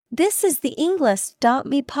This is the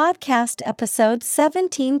Englist.me podcast episode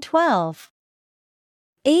 1712.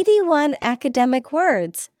 81 academic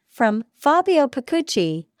words, from Fabio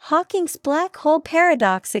Pacucci, Hawking's Black Hole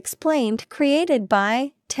Paradox Explained, created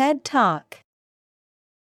by TED Talk.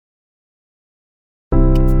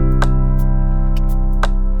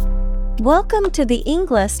 Welcome to the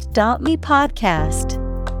Englist.me podcast.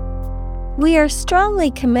 We are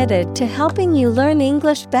strongly committed to helping you learn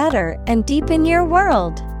English better and deepen your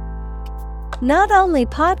world. Not only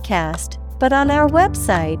podcast, but on our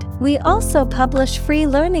website, we also publish free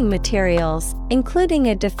learning materials, including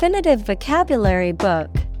a definitive vocabulary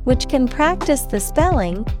book, which can practice the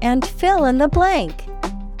spelling and fill in the blank.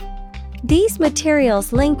 These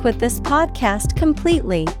materials link with this podcast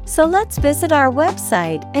completely, so let's visit our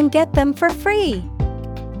website and get them for free.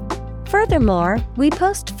 Furthermore, we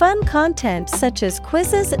post fun content such as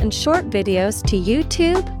quizzes and short videos to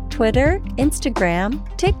YouTube, Twitter, Instagram,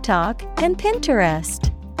 TikTok, and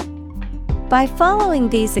Pinterest. By following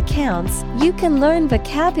these accounts, you can learn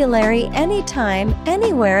vocabulary anytime,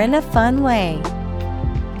 anywhere in a fun way.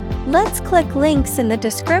 Let's click links in the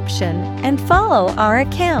description and follow our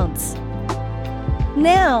accounts.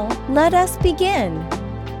 Now, let us begin.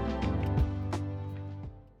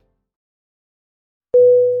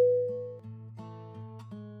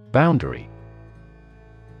 Boundary.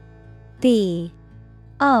 B-O-U-N-D-A-R-Y.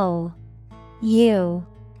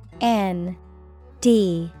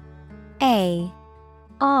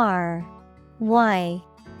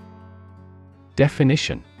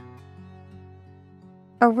 Definition: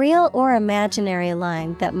 a real or imaginary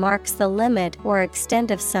line that marks the limit or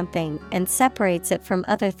extent of something and separates it from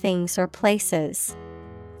other things or places.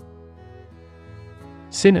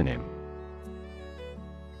 Synonym: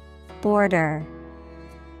 Border,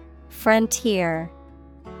 frontier,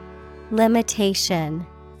 limitation.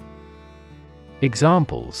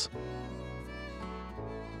 Examples: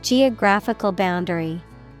 geographical boundary,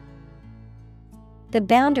 the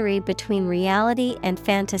boundary between reality and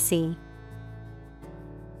fantasy.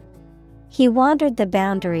 He wandered the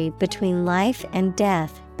boundary between life and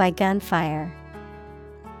death by gunfire.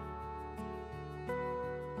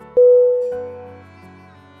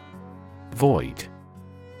 Void.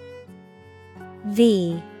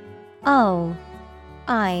 V-O-I-D.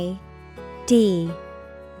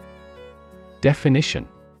 Definition: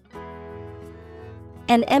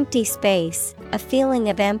 an empty space, a feeling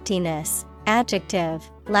of emptiness. Adjective,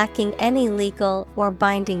 lacking any legal or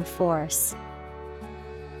binding force.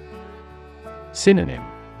 Synonym: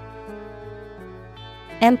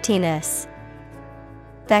 emptiness,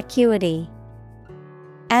 vacuity.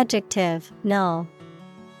 Adjective, null.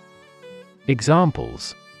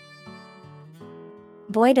 Examples: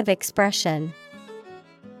 void of expression,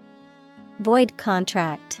 void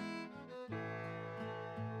contract.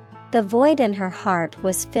 The void in her heart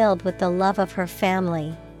was filled with the love of her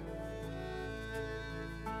family.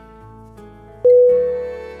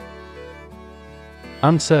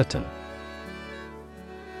 Uncertain.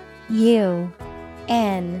 U-N-C-E-R-T-A-I-N.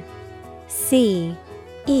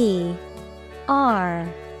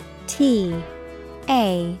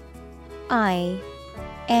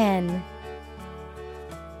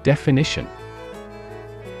 Definition: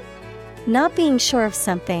 not being sure of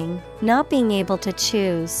something, not being able to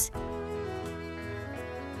choose.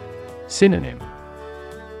 Synonym: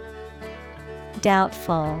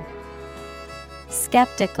 doubtful,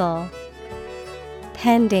 skeptical,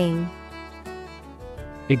 pending.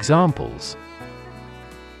 Examples: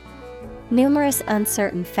 numerous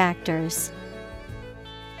uncertain factors.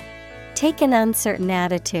 Take an uncertain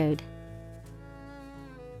attitude.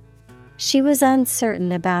 She was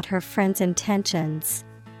uncertain about her friend's intentions.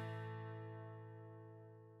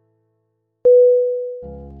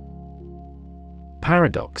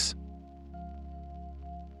 Paradox.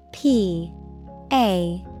 P-A-R-A-D-O-X.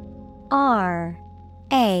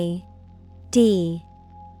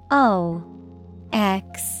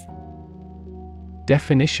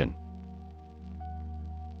 Definition: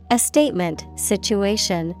 a statement,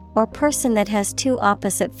 situation, or person that has two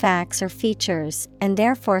opposite facts or features and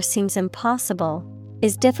therefore seems impossible,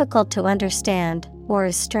 is difficult to understand, or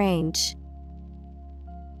is strange.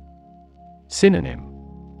 Synonym: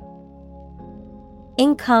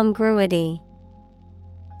 incongruity,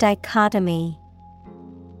 dichotomy,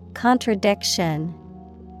 contradiction.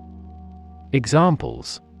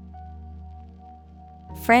 Examples: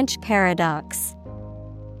 French paradox,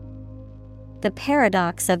 the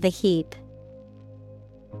paradox of the heap.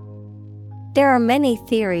 There are many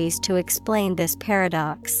theories to explain this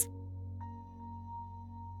paradox.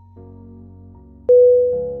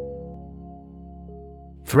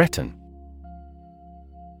 Threaten.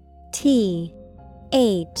 T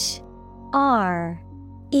H R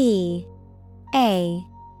E A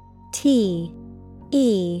T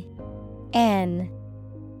E N.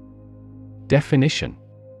 Definition: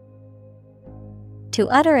 To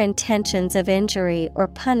utter intentions of injury or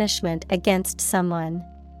punishment against someone.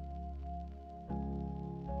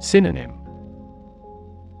 Synonym: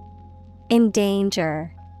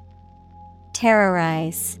 Endanger,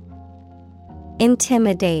 terrorize,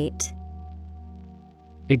 intimidate.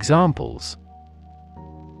 Examples: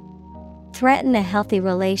 Threaten a healthy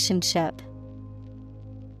relationship.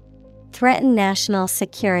 Threaten national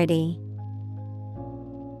security.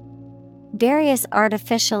 Various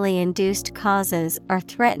artificially induced causes are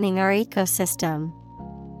threatening our ecosystem.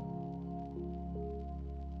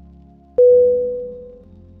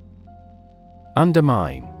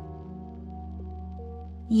 Undermine.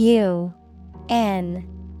 U N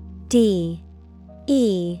D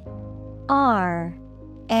E R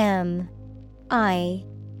M I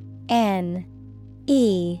N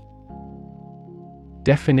E.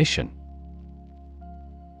 Definition: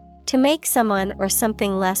 To make someone or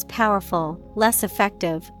something less powerful, less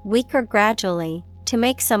effective, weaker gradually, to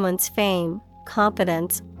make someone's fame,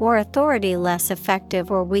 competence, or authority less effective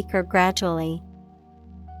or weaker gradually.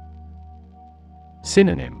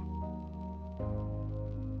 Synonym: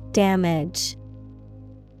 Damage,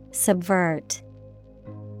 subvert,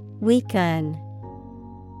 weaken.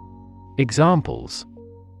 Examples: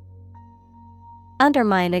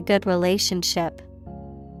 Undermine a good relationship.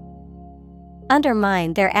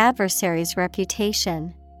 Undermine their adversary's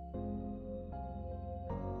reputation.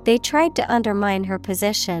 They tried to undermine her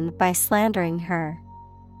position by slandering her.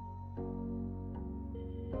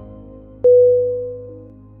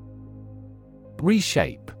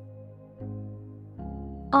 Reshape.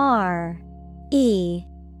 R E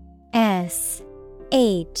S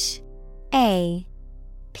H A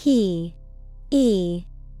P E.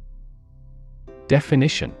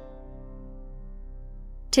 Definition: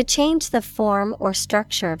 To change the form or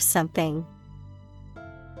structure of something.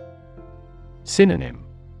 Synonym: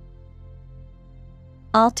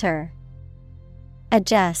 Alter,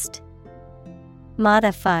 adjust,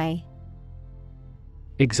 modify.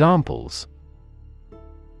 Examples: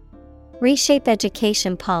 Reshape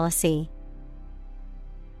education policy.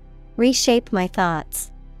 Reshape my thoughts.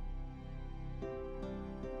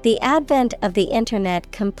 The advent of the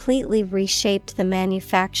internet completely reshaped the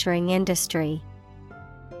manufacturing industry.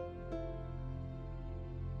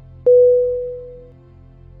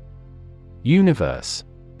 Universe.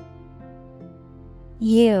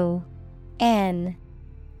 U N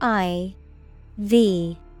I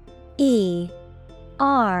V E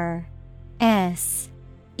R S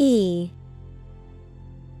E.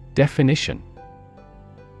 Definition: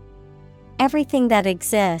 Everything that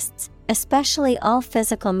exists, especially all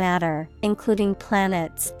physical matter, including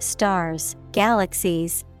planets, stars,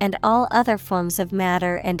 galaxies, and all other forms of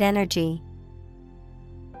matter and energy.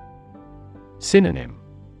 Synonym: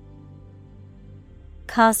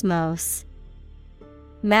 Cosmos,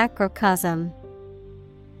 macrocosm.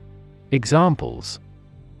 Examples: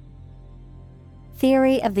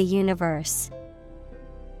 Theory of the universe.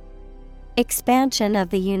 Expansion of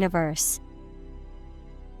the universe.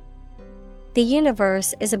 The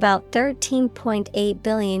universe is about 13.8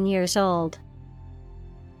 billion years old.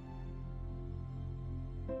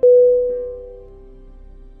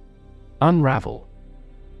 Unravel.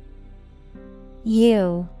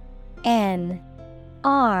 U N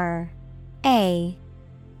R A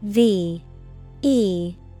V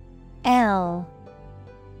E L.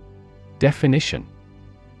 Definition: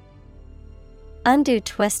 Undo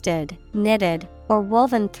twisted, knitted, or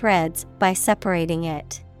woven threads by separating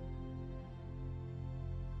it.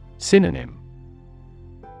 Synonym: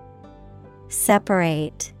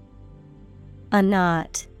 Separate,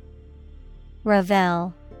 unknot,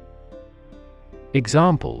 ravel.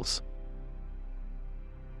 Examples: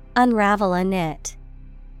 Unravel a knit.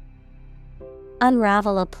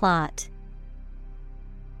 Unravel a plot.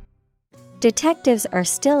 Detectives are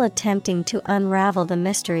still attempting to unravel the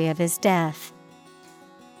mystery of his death.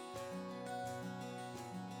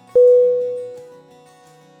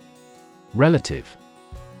 Relative.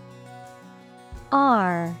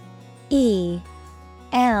 R E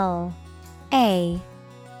L A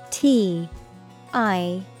T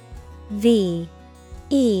I V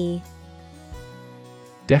E.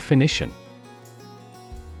 Definition: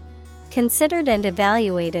 Considered and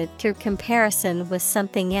evaluated through comparison with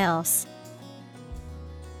something else.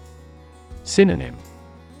 Synonym: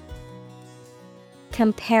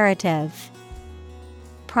 Comparative,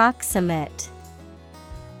 proximate,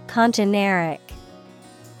 congeneric.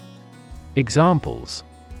 Examples: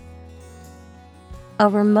 A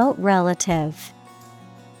remote relative.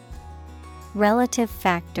 Relative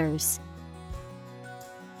factors.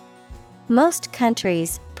 Most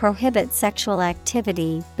countries prohibit sexual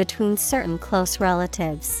activity between certain close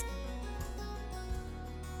relatives.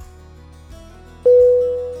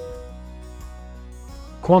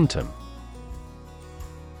 Quantum.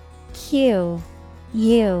 Q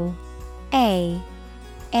U A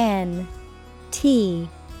N T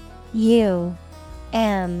U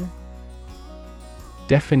M.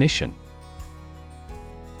 Definition.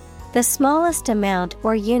 The smallest amount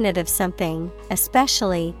or unit of something,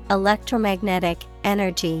 especially electromagnetic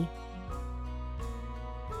energy.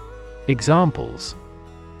 Examples.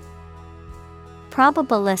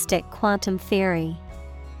 Probabilistic quantum theory.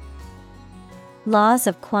 Laws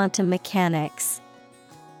of quantum mechanics.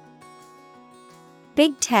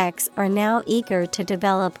 Big techs are now eager to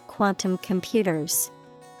develop quantum computers.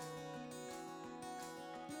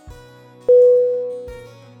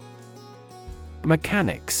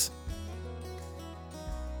 Mechanics.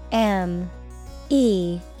 M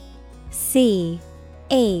E C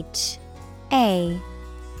H A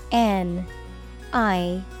N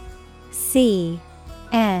I C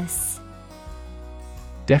S.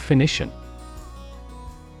 Definition.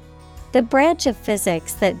 The branch of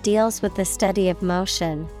physics that deals with the study of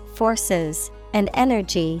motion, forces, and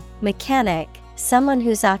energy. Mechanic, someone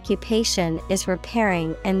whose occupation is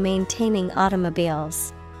repairing and maintaining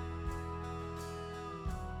automobiles.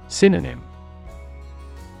 Synonym.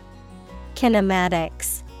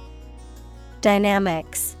 Kinematics,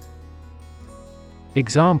 dynamics.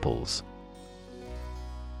 Examples.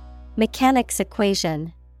 Mechanics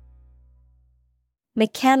equation.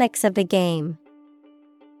 Mechanics of the game.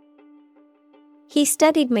 He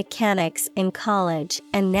studied mechanics in college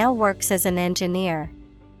and now works as an engineer.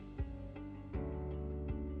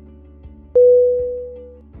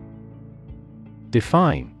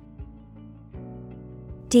 Define.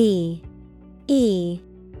 D E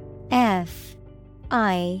F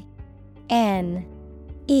I N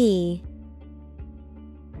E.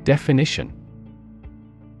 Definition.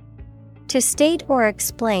 To state or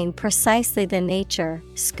explain precisely the nature,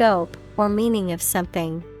 scope, or meaning of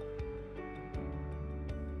something.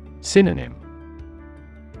 Synonym.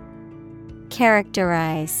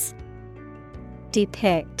 Characterize,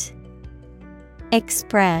 depict,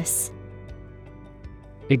 express.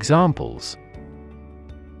 Examples.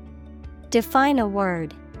 Define a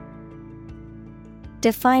word.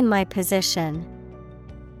 Define my position.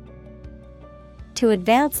 To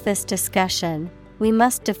advance this discussion, we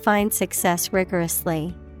must define success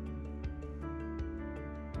rigorously.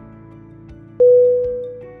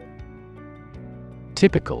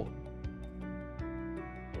 Typical.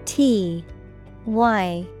 T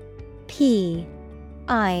Y P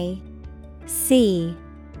I C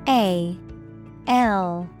A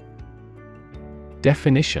L.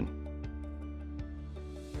 Definition.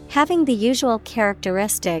 Having the usual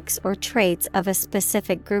characteristics or traits of a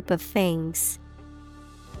specific group of things.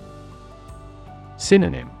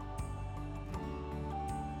 Synonym.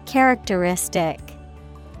 Characteristic,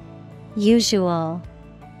 usual,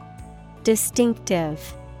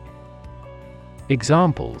 distinctive.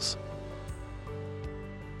 Examples.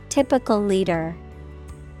 Typical leader.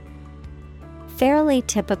 Fairly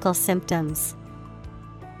typical symptoms.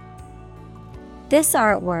 This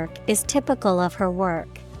artwork is typical of her work.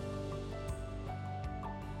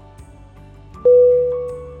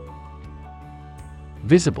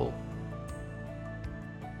 Visible.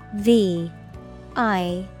 V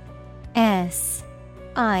I S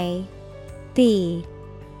I B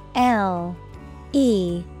L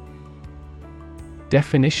E.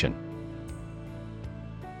 Definition.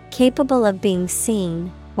 Capable of being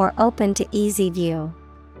seen or open to easy view.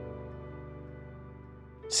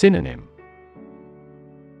 Synonym.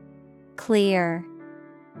 Clear,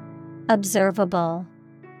 observable,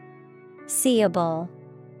 seeable.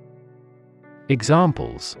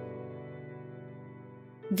 Examples.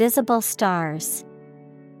 Visible stars.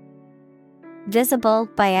 Visible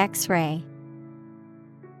by X-ray.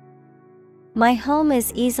 My home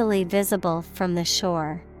is easily visible from the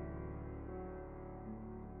shore.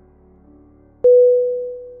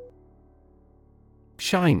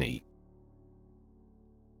 Shiny.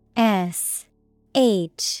 S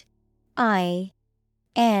H I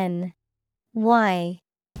N Y.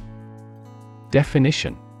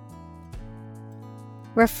 Definition.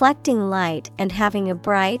 Reflecting light and having a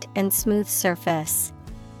bright and smooth surface.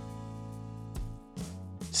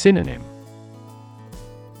 Synonym.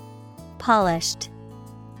 Polished,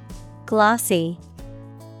 glossy,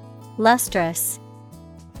 lustrous.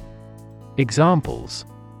 Examples.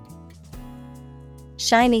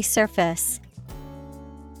 Shiny surface.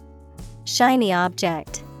 shiny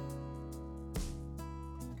object.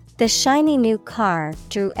 The shiny new car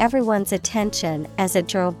drew everyone's attention as it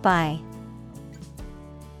drove by.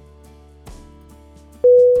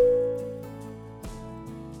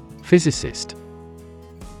 Physicist.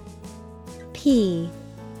 P-H-Y-S-I-C-I-S-T.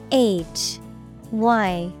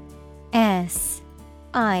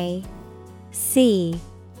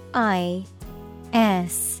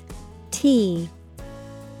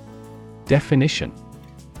 Definition: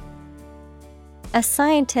 a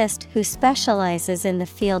scientist who specializes in the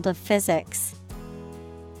field of physics.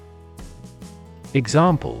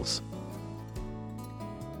 Examples: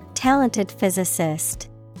 talented physicist,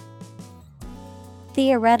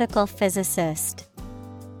 theoretical physicist.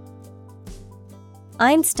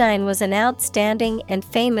 Einstein was an outstanding and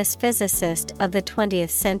famous physicist of the 20th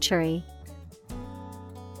century.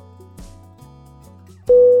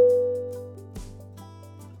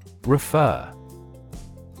 Refer.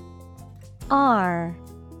 R-E-F-E-R.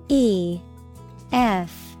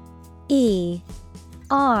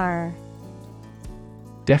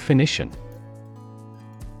 Definition: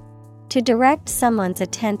 to direct someone's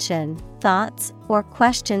attention, thoughts, or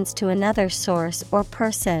questions to another source or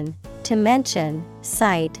person, to mention,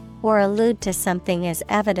 cite, or allude to something as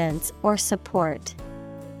evidence or support.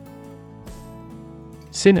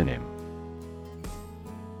 Synonym: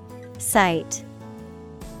 cite,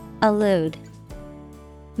 allude,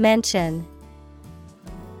 mention.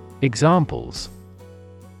 Examples: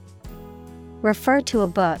 refer to a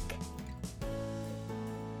book,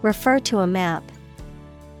 refer to a map.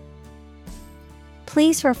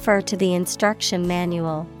 Please refer to the instruction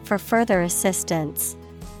manual for further assistance.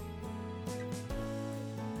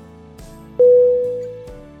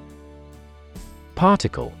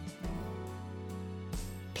 Particle.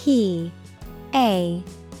 P-A-R-T-I-C-L-E.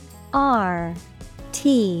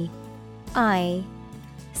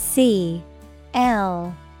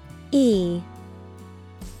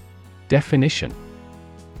 Definition: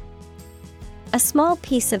 a small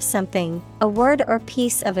piece of something, a word or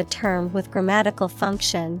piece of a term with grammatical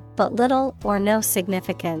function, but little or no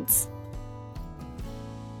significance.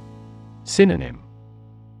 Synonym: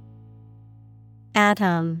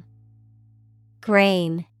 atom,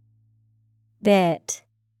 grain, bit.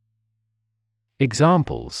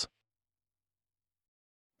 Examples: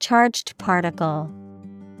 charged particle,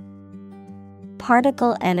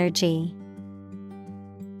 particle energy.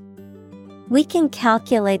 We can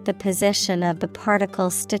calculate the position of the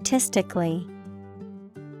particles statistically.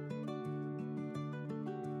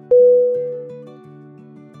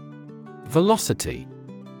 Velocity.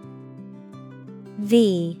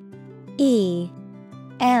 V-E-L-O-C-I-T-Y.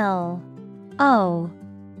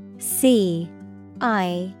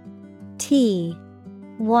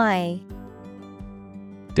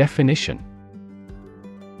 Definition: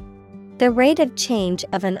 the rate of change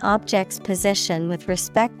of an object's position with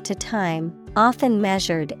respect to time, often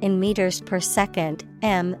measured in meters per second,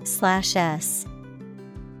 m/s.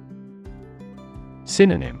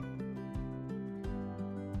 Synonym: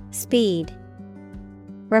 speed,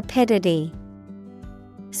 rapidity,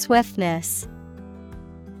 swiftness.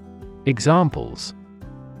 Examples: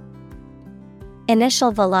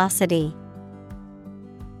 initial velocity,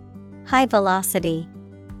 high velocity.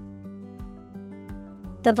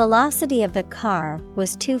 The velocity of the car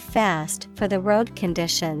was too fast for the road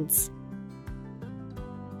conditions.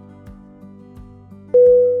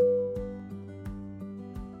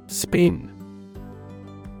 Spin.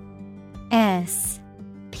 S-P-I-N.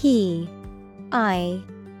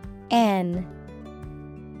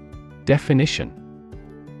 Definition: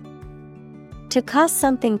 to cause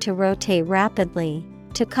something to rotate rapidly,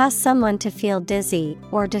 to cause someone to feel dizzy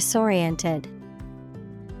or disoriented.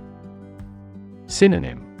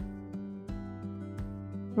 Synonym: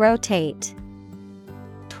 rotate,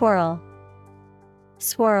 twirl,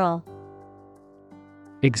 swirl.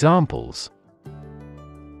 Examples: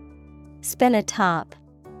 spin a top,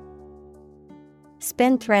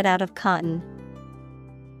 spin thread out of cotton.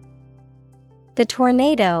 The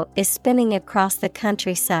tornado is spinning across the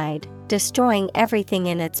countryside, destroying everything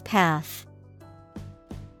in its path.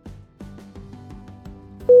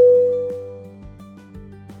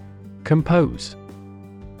 Compose.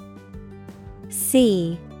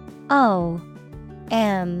 C-O-M-P-O-S-E.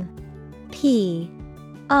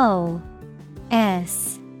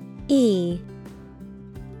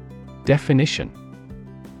 Definition: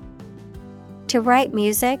 to write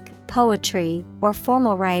music, poetry, or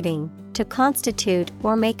formal writing, to constitute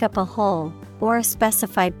or make up a whole, or a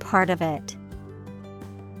specified part of it.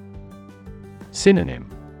 Synonym: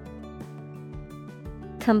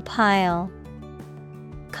 compile,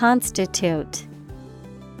 constitute,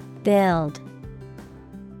 build.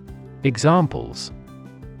 Examples: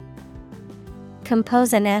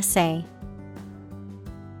 Compose an essay.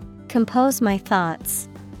 Compose my thoughts.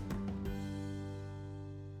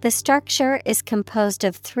 The structure is composed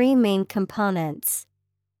of 3 main components.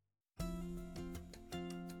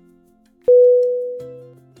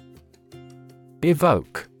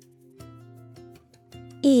 Evoke.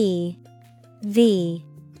 E-V-O-K-E.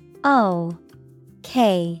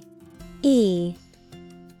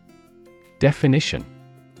 Definition: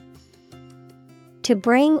 To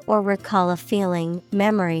bring or recall a feeling,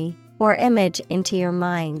 memory, or image into your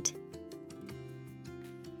mind.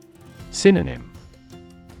 Synonym: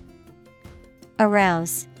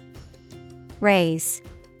 Arouse, raise,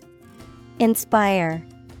 inspire.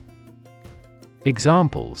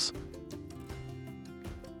 Examples: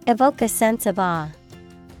 Evoke a sense of awe.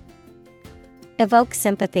 Evoke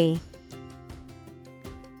sympathy.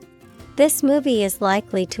 This movie is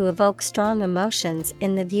likely to evoke strong emotions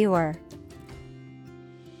in the viewer.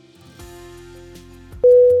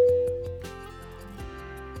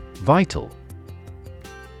 Vital.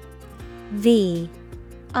 V-I-T-A-L.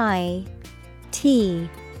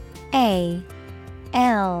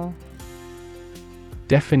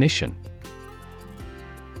 Definition: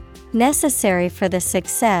 Necessary for the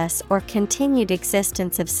success or continued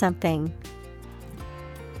existence of something.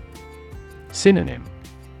 Synonym: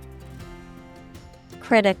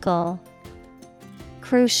 Critical,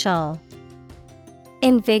 crucial,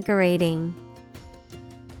 invigorating.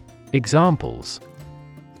 Examples: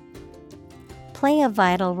 Play a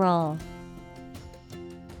vital role.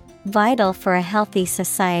 Vital for a healthy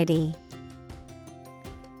society.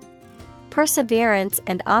 Perseverance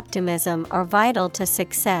and optimism are vital to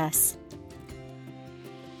success.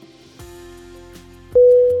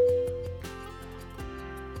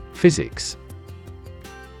 Physics.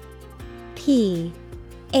 P-H-Y-S-I-C-S.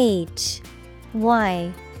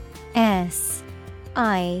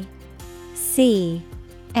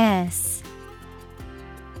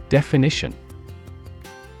 Definition: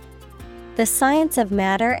 The science of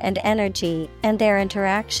matter and energy and their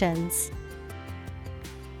interactions.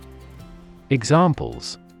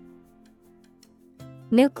 Examples: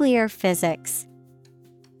 Nuclear physics.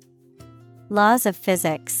 Laws of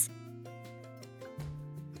physics.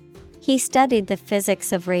 He studied the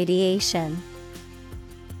physics of radiation.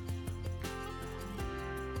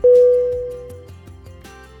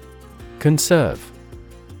 Conserve.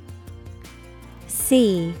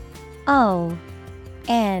 C-O-N-S-E-R-V-E.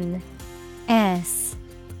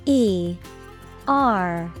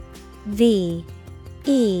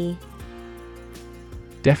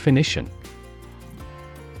 Definition: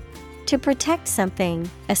 To protect something,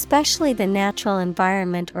 especially the natural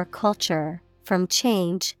environment or culture, from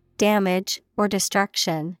change, damage, or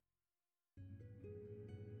destruction.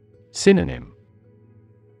 Synonym: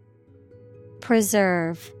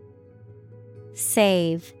 Preserve,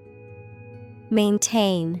 save,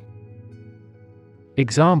 maintain.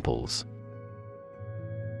 Examples: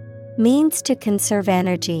 Means to conserve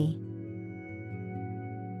energy.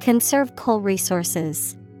 Conserve coal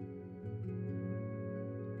resources.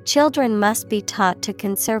 Children must be taught to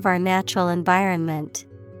conserve our natural environment.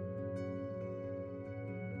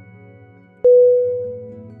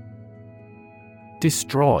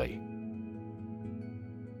 Destroy.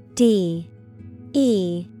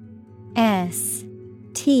 D-E-S-T-R-O-Y.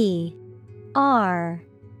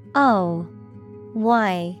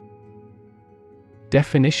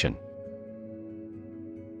 Definition: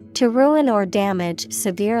 To ruin or damage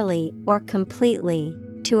severely or completely,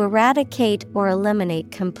 to eradicate or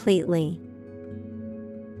eliminate completely.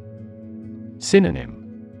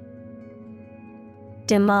 Synonym: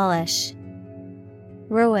 Demolish,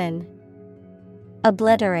 ruin,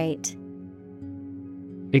 obliterate.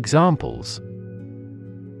 Examples: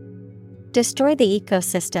 Destroy the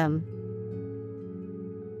ecosystem.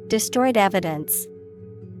 Destroyed evidence.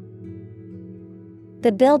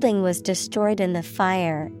 The building was destroyed in the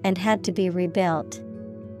fire and had to be rebuilt.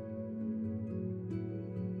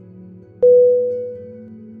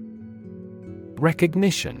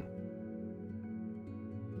 Recognition.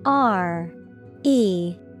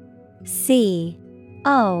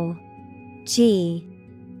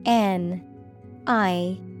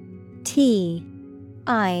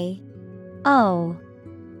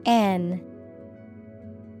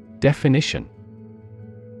 Definition: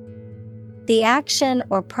 The action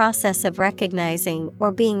or process of recognizing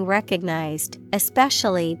or being recognized,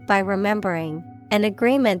 especially by remembering, an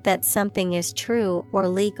agreement that something is true or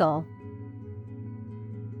legal.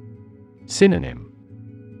 Synonym: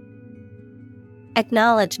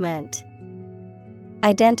 Acknowledgement,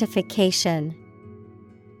 identification,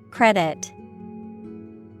 Credit.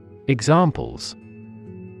 Examples: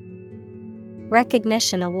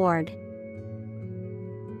 Recognition award.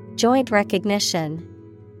 Joint recognition.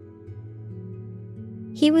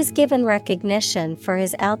 He was given recognition for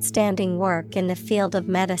his outstanding work in the field of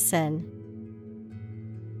medicine.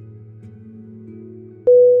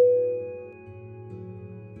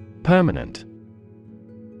 Permanent.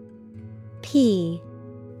 P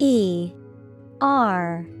E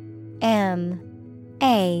R M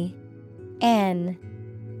A N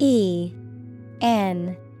E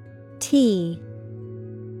N T.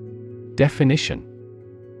 Definition: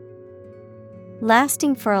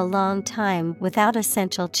 Lasting for a long time without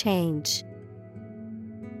essential change.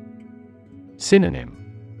 Synonym: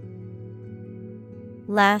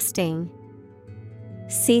 Lasting,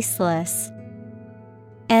 ceaseless,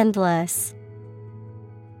 endless.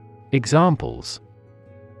 Examples: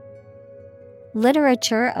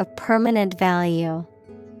 Literature of permanent value.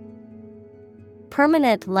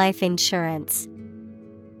 Permanent life insurance.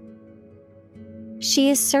 She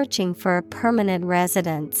is searching for a permanent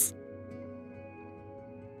residence.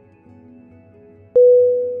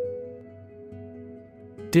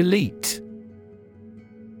 Delete.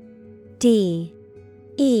 D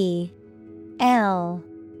E L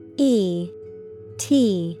E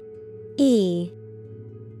T E.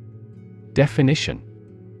 Definition: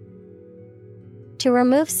 To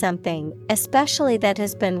remove something, especially that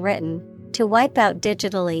has been written, to wipe out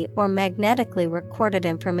digitally or magnetically recorded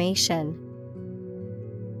information.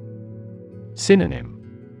 Synonym: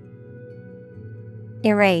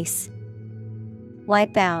 Erase,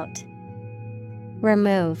 wipe out,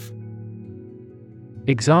 remove.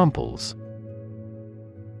 Examples: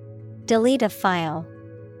 Delete a file.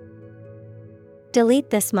 Delete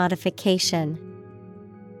this modification.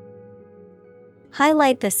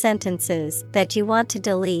 Highlight the sentences that you want to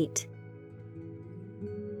delete.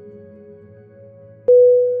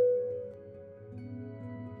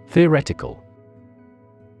 Theoretical.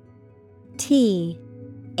 T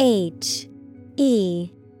H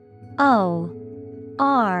E O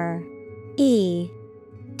R E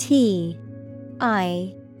T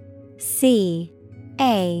I C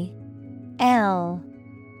A L.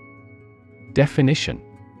 Definition: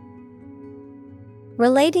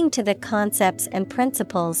 Relating to the concepts and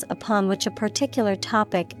principles upon which a particular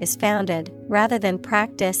topic is founded, rather than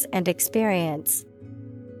practice and experience.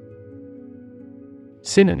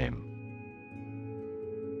 Synonym: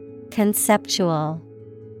 Conceptual,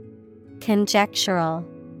 conjectural,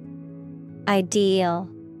 ideal.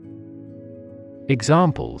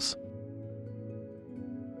 Examples: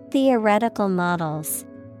 Theoretical models.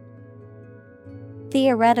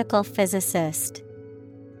 Theoretical physicist.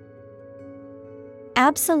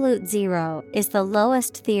 Absolute zero is the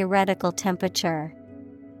lowest theoretical temperature.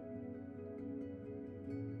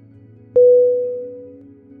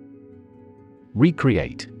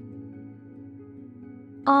 Recreate.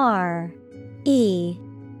 R E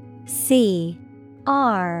C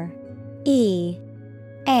R E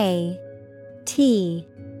A T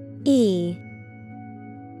E.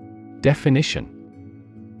 Definition: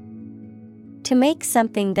 To make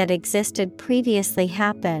something that existed previously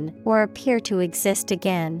happen or appear to exist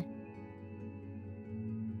again.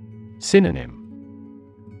 Synonym: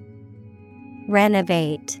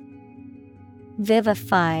 Renovate,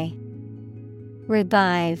 vivify,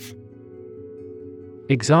 revive.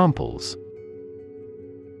 Examples: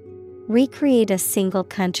 Recreate a single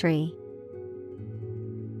country.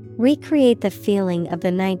 Recreate the feeling of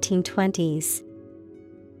the 1920s.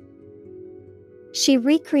 She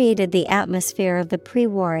recreated the atmosphere of the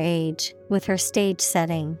pre-war age with her stage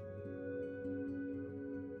setting.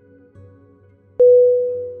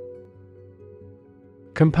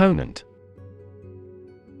 Component.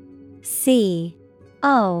 C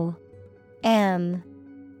O M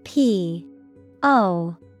P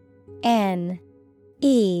O N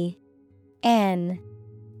E N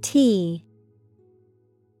T.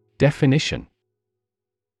 Definition: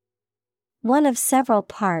 One of several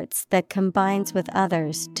parts that combines with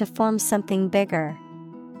others to form something bigger.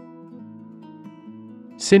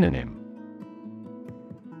 Synonym: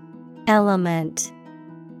 Element,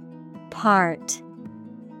 part,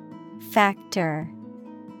 factor.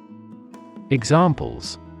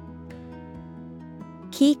 Examples: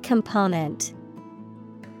 Key component.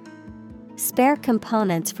 Spare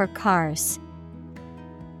components for cars.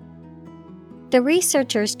 The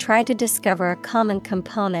researchers try to discover a common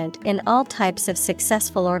component in all types of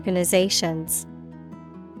successful organizations.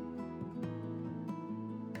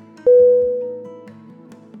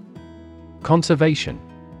 Conservation.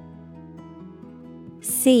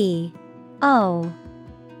 C O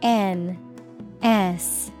N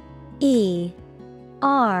S E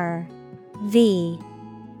R V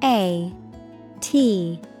A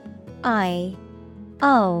T I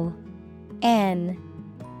O N.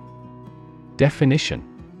 Definition: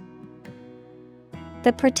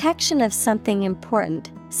 the protection of something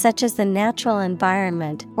important, such as the natural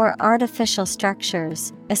environment or artificial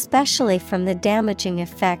structures, especially from the damaging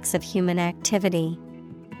effects of human activity.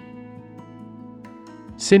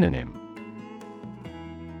 Synonym: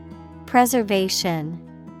 preservation,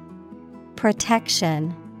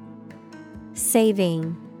 protection,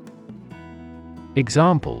 saving.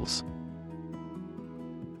 Examples: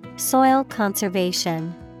 soil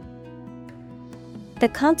conservation, the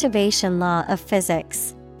conservation law of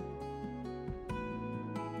physics.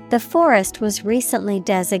 The forest was recently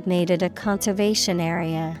designated a conservation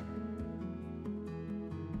area.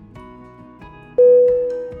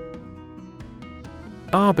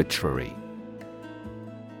 Arbitrary.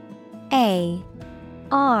 A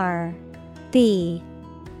R B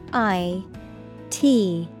I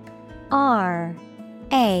T R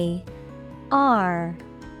A R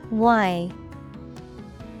Y.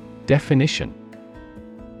 Definition: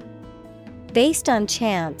 based on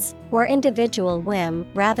chance or individual whim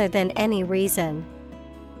rather than any reason.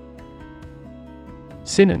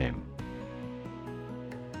 Synonym: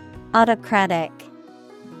 autocratic,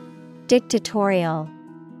 dictatorial,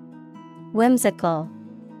 whimsical.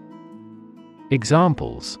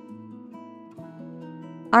 Examples: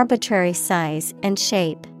 arbitrary size and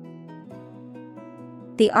shape,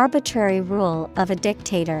 the arbitrary rule of a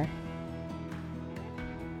dictator.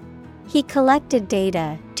 He collected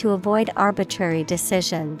data to avoid arbitrary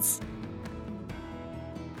decisions.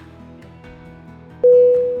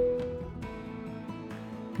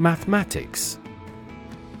 Mathematics.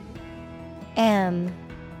 M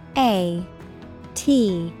A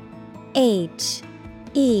T H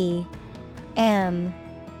E M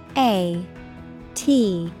A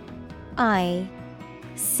T I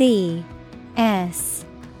C S.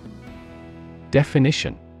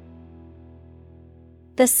 Definition: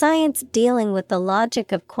 the science dealing with the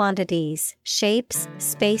logic of quantities, shapes,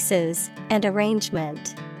 spaces, and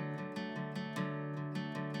arrangement.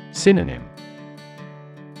 Synonym: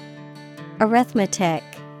 arithmetic,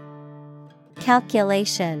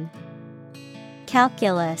 calculation,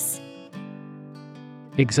 calculus.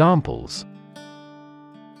 Examples: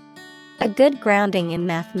 a good grounding in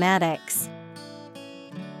mathematics,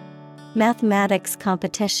 mathematics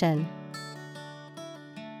competition.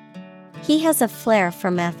 He has a flair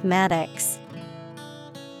for mathematics.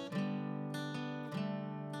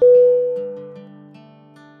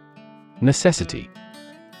 Necessity.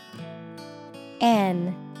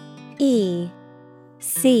 N E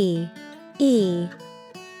C E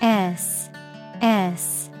S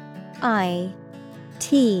S I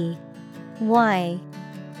T Y.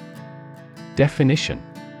 Definition: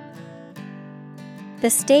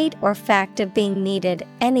 the state or fact of being needed,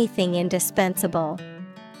 anything indispensable.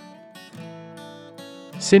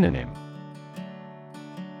 Synonym: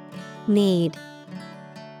 need,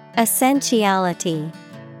 essentiality,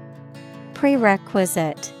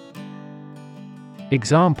 prerequisite.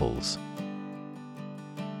 Examples: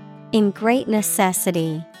 in great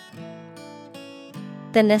necessity,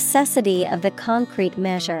 the necessity of the concrete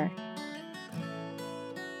measure.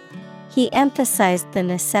 He emphasized the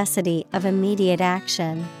necessity of immediate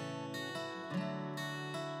action.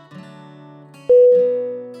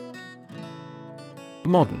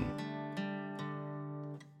 Modern.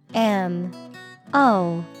 M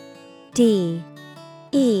O D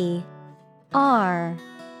E R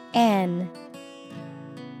N.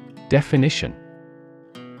 Definition: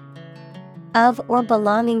 of or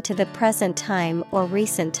belonging to the present time or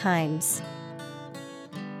recent times.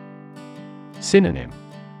 Synonym: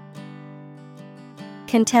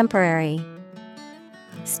 contemporary,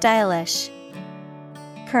 stylish,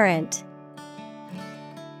 current.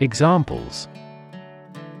 Examples: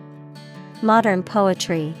 modern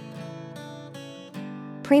poetry,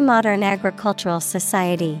 pre-modern agricultural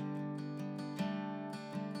society.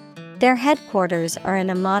 Their headquarters are in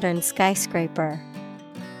a modern skyscraper.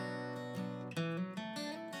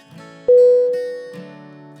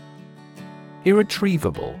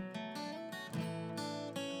 Irretrievable.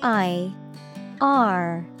 I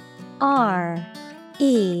R R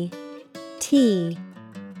E T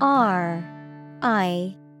R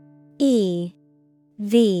I E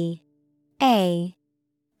V A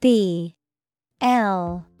B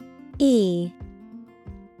L E.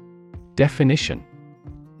 Definition: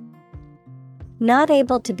 not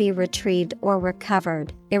able to be retrieved or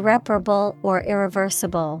recovered, irreparable or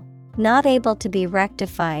irreversible, not able to be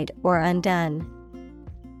rectified or undone.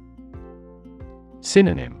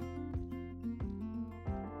 Synonym: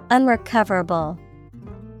 unrecoverable,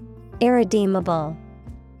 irredeemable,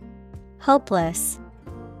 hopeless.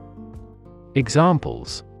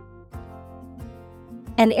 Examples: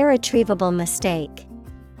 An irretrievable mistake.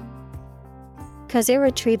 Cause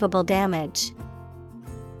irretrievable damage.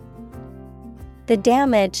 The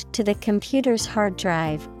damage to the computer's hard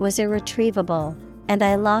drive was irretrievable, and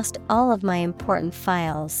I lost all of my important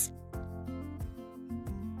files.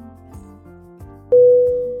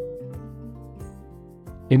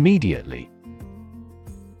 Immediately.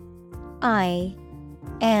 Immediately.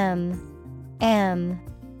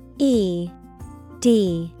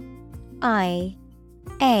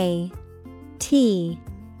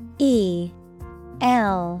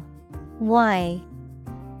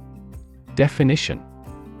 Definition: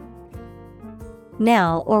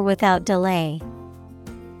 Now or without delay.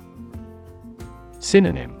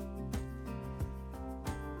 Synonym: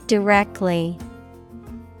 Directly,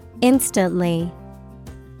 instantly,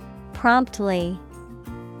 promptly.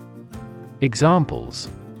 Examples: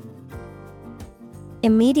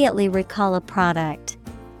 Immediately recall a product.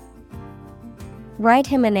 Write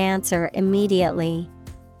him an answer immediately.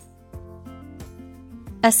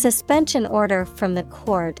 A suspension order from the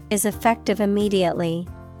court is effective immediately.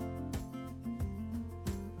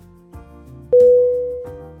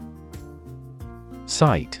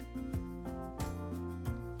 Sight.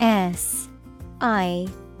 S-I-G-H-T.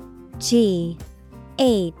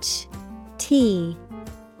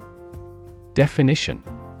 Definition: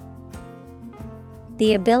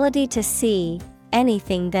 The ability to see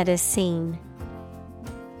anything that is seen.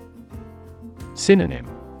 Synonym: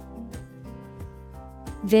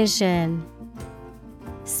 Vision,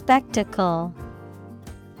 spectacle,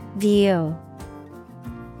 view.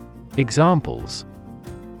 Examples: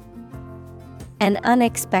 An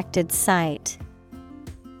unexpected sight.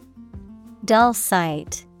 Dull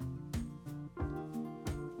sight.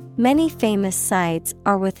 Many famous sights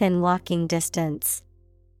are within walking distance.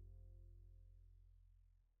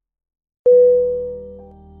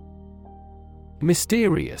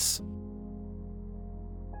 Mysterious.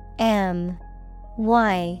 M-Y-S-T-E-R-I-O-U-S.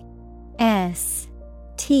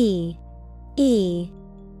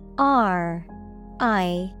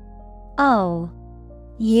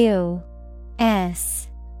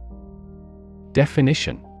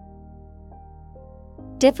 Definition: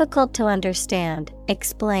 Difficult to understand,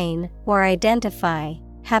 explain, or identify,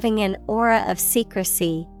 having an aura of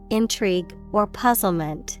secrecy, intrigue, or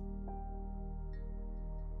puzzlement.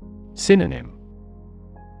 Synonym: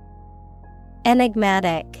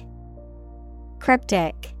 Enigmatic,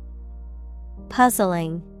 cryptic,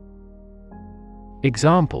 puzzling.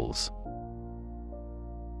 Examples: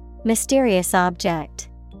 Mysterious object.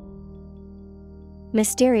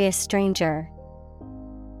 Mysterious stranger.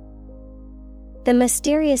 The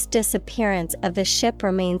mysterious disappearance of the ship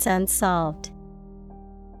remains unsolved.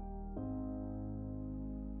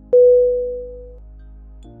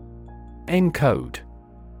 Encode.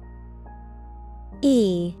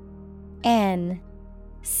 E-N-C-O-D-E.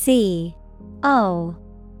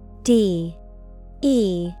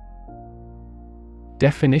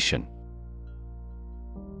 Definition: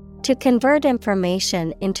 To convert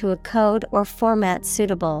information into a code or format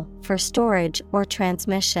suitable for storage or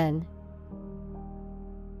transmission.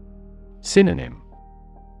 Synonym: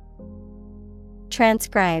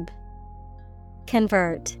 Transcribe,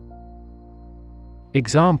 convert.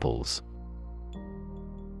 Examples: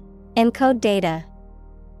 Encode data.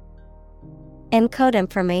 Encode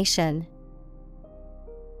information.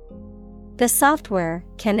 The software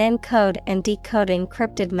can encode and decode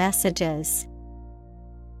encrypted messages.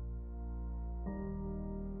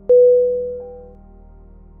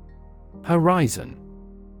 Horizon.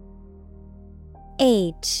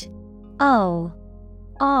 H-O-R-I-Z-O-N.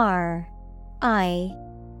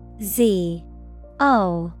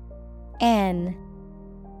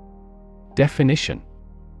 Definition: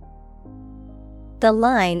 The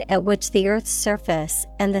line at which the Earth's surface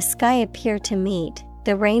and the sky appear to meet,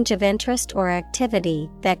 the range of interest or activity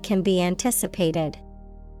that can be anticipated.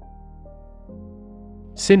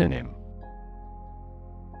 Synonym: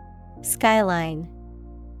 Skyline,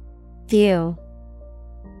 view,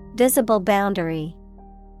 visible boundary.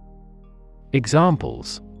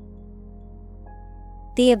 Examples: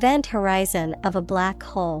 The event horizon of a black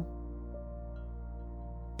hole.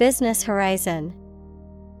 Business horizon.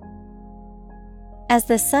 As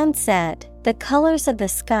the sun set, the colors of the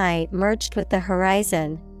sky merged with the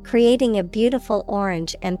horizon, creating a beautiful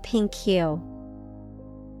orange and pink hue.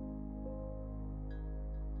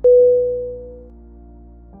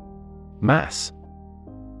 Mass.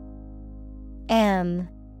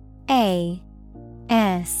 M-A-S-S.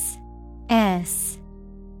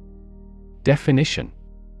 Definition: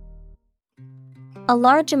 a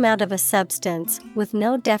large amount of a substance with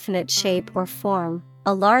no definite shape or form,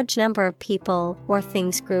 a large number of people or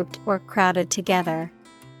things grouped or crowded together.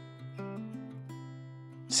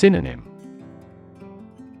 Synonym: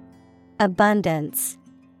 Abundance,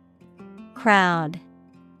 crowd,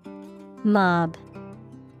 mob.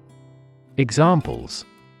 Examples: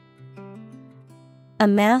 a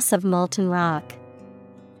mass of molten rock.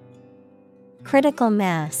 Critical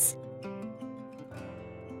mass.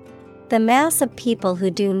 The mass of people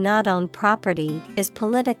who do not own property is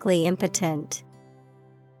politically impotent.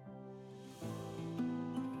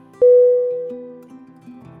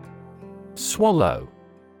 Swallow.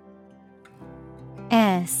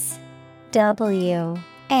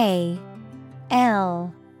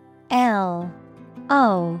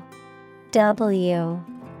 S-W-A-L-L-O-W.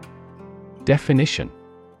 Definition: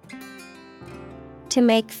 to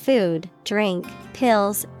make food, drink,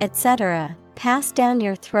 pills, etc., pass down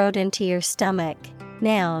your throat into your stomach.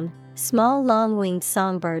 Noun, small long-winged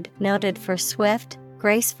songbird noted for swift,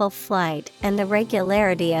 graceful flight and the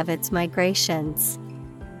regularity of its migrations.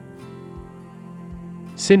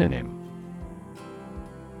 Synonym: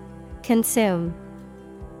 Consume,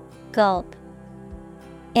 gulp,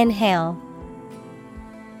 inhale.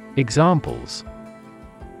 Examples: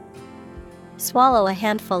 swallow a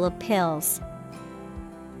handful of pills.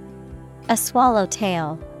 A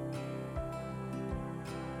swallowtail.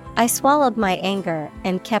 I swallowed my anger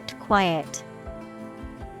and kept quiet.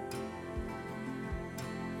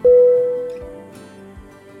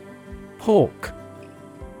 Hawk.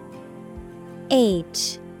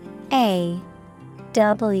 H-A-W-K.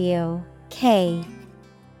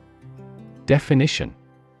 Definition: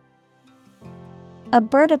 a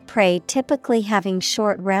bird of prey typically having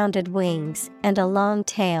short rounded wings and a long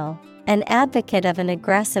tail, an advocate of an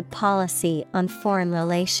aggressive policy on foreign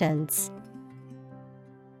relations.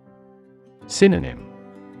 Synonym: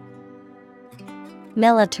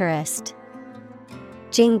 militarist,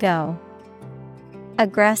 jingo,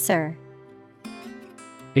 aggressor.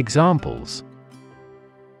 Examples: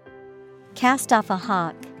 cast off a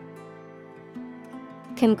hawk.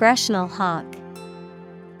 Congressional hawk.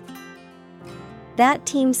 That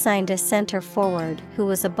team signed a center forward who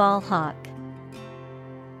was a ball hawk.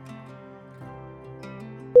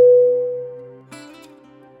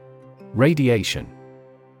 Radiation.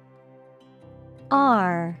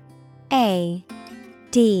 R-A-D-I-A-T-I-O-N.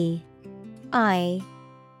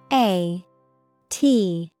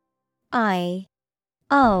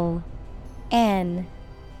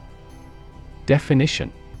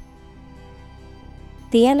 Definition: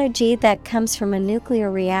 the energy that comes from a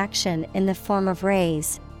nuclear reaction in the form of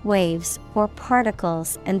rays, waves, or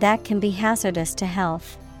particles and that can be hazardous to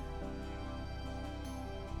health.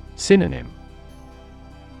 Synonym: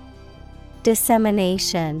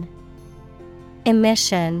 dissemination,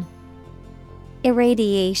 emission,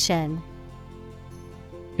 irradiation.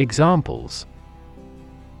 Examples: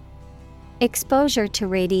 exposure to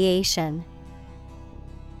radiation.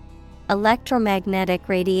 Electromagnetic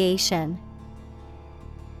radiation.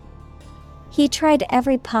 He tried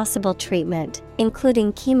every possible treatment,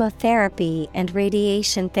 including chemotherapy and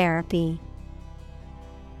radiation therapy.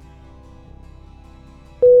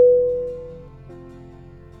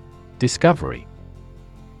 Discovery.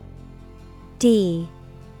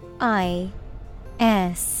 D-I-S-C-O-V-E-R-Y.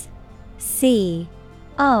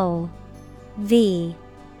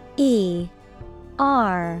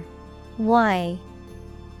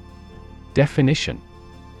 Definition: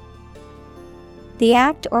 the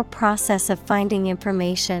act or process of finding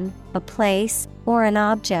information, a place, or an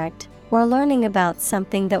object, or learning about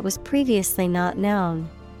something that was previously not known.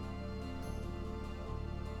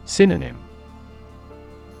 Synonym: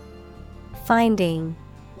 finding,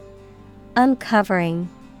 uncovering,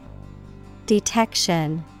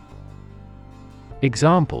 detection.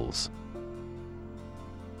 Examples: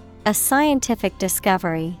 a scientific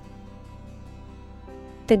discovery.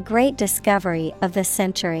 The great discovery of the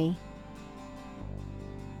century.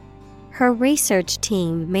 Her research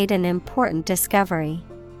team made an important discovery.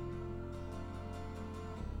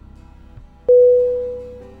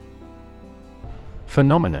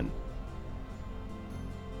 Phenomenon.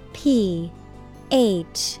 P-H-E-N-O-M-E-N-O-N.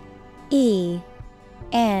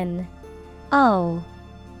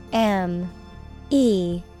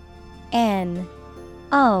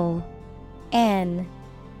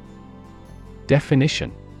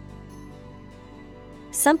 Definition: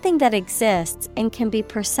 something that exists and can be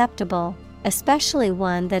perceptible, especially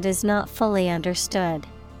one that is not fully understood.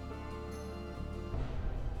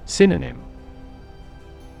 Synonym: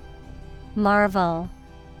 marvel,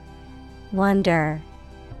 wonder,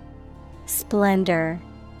 splendor.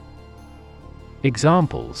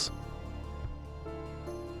 Examples: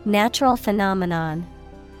 Natural phenomenon,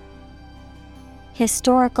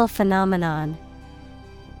 historical phenomenon.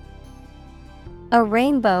 A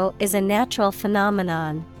rainbow is a natural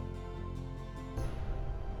phenomenon.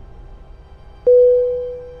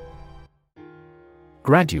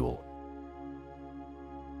 Gradual.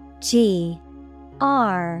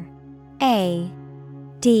 Gradual.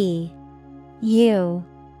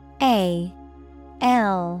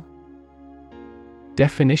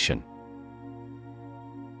 Definition: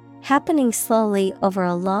 Happening slowly over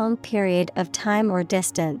a long period of time or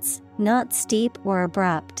distance, not steep or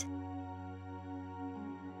abrupt.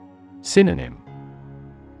 Synonym: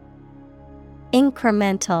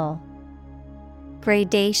 Incremental,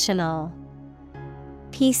 gradational,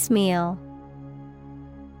 piecemeal.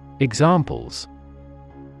 Examples: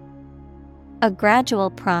 A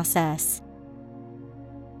gradual process.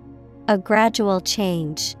 A gradual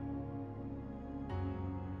change.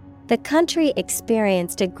 The country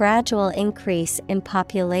experienced a gradual increase in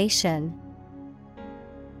population.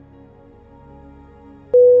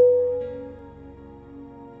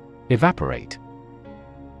 Evaporate.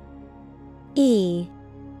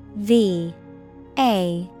 E-V-A-P-O-R-A-T-E.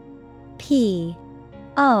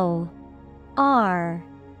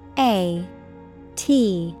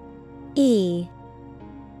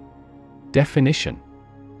 Definition: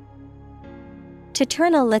 To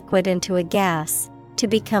turn a liquid into a gas, to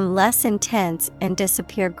become less intense and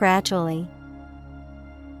disappear gradually.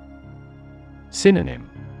 Synonym: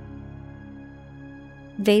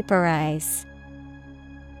 Vaporize,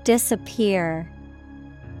 disappear,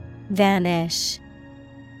 vanish.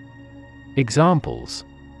 Examples: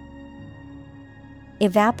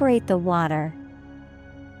 Evaporate the water.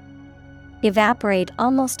 Evaporate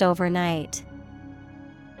almost overnight.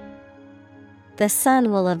 The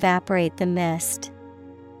sun will evaporate the mist.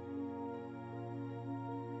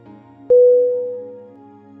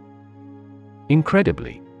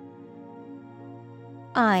 Incredibly.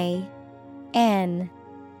 Incredibly.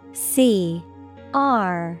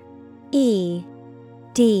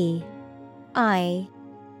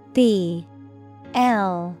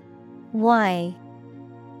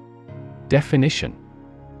 Definition: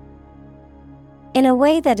 In a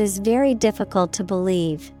way that is very difficult to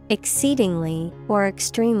believe, exceedingly or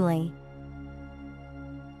extremely.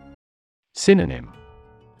 Synonym: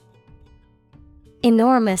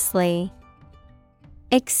 Enormously,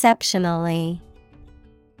 exceptionally,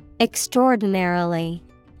 extraordinarily.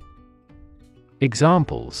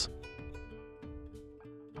 Examples: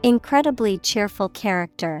 Incredibly cheerful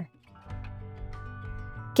character.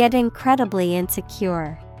 Get incredibly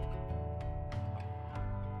insecure.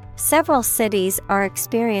 Several cities are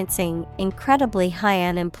experiencing incredibly high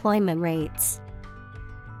unemployment rates.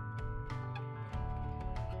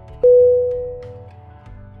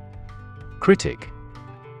 Critic.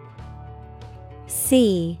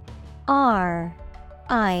 C-R-I-T-I-C.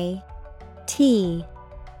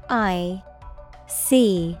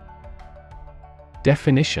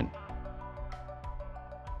 Definition: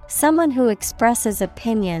 Someone who expresses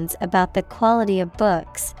opinions about the quality of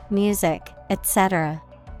books, music, etc.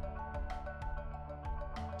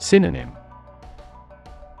 Synonym: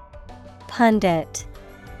 Pundit,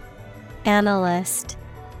 analyst,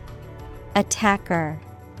 attacker.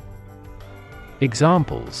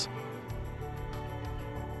 Examples: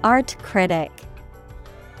 Art critic,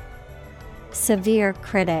 severe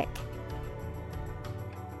critic.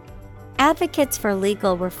 Advocates for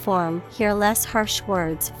legal reform hear less harsh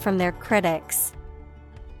words from their critics.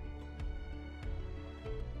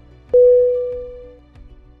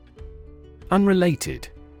 Unrelated.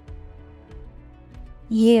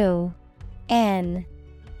 U-N-R-E-L-A-T-E-D.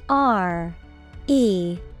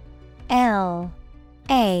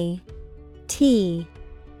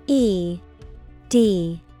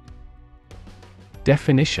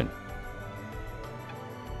 Definition: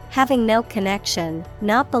 Having no connection,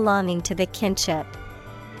 not belonging to the kinship.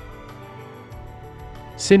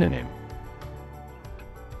 Synonym: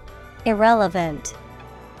 Irrelevant,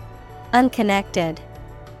 unconnected,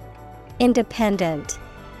 independent.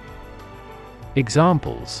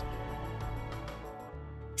 Examples: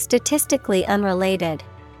 Statistically unrelated.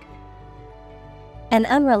 An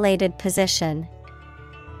unrelated position.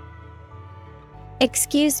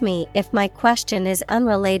 Excuse me if my question is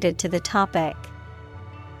unrelated to the topic.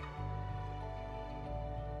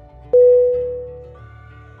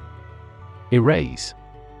 Erase.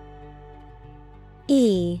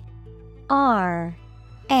 E-R-A-S-E.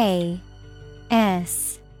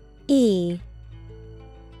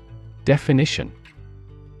 Definition: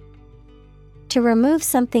 To remove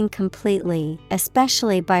something completely,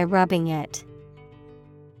 especially by rubbing it.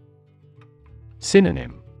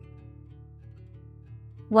 Synonym: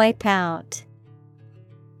 Wipe out,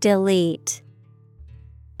 delete,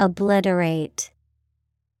 obliterate.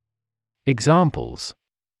 Examples: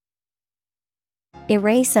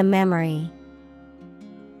 Erase a memory.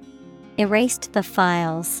 Erased the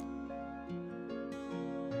files.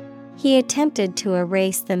 He attempted to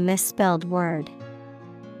erase the misspelled word.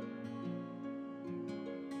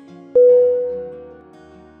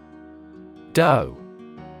 Doe.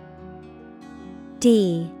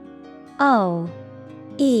 D-O-E.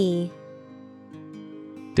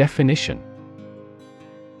 Definition: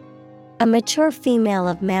 A mature female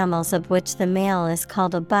of mammals of which the male is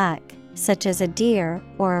called a buck, such as a deer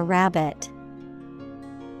or a rabbit.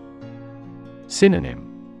 Synonym: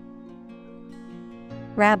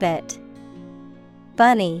 Rabbit,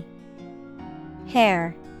 bunny,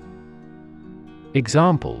 hare.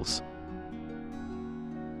 Examples: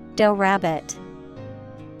 Doe rabbit,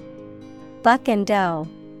 buck and doe.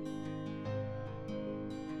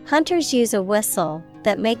 Hunters use a whistle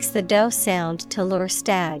that makes the doe sound to lure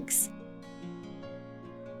stags.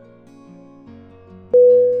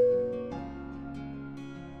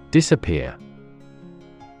 Disappear.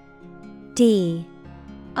 D-I-S-A-P-P-E-A-R.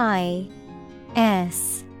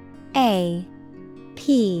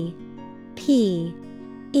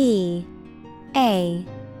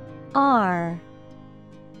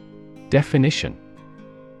 Definition: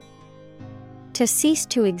 To cease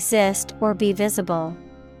to exist or be visible.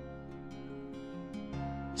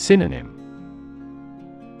 Synonym: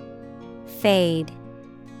 Fade,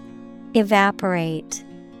 evaporate,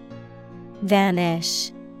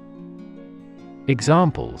 vanish.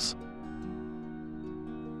 Examples: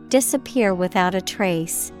 Disappear without a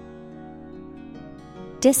trace.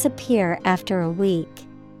 Disappear after a week.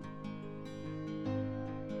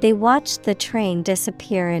 They watched the train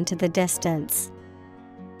disappear into the distance.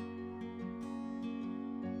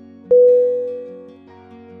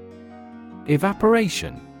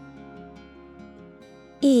 Evaporation.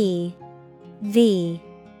 E-V-A-P-O-R-A-T-I-O-N.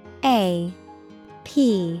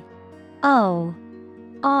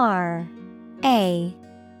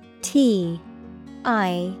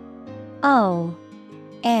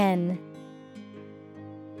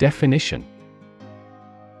 Definition: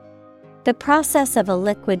 The process of a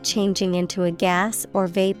liquid changing into a gas or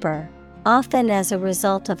vapor, often as a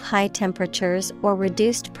result of high temperatures or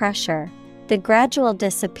reduced pressure. The gradual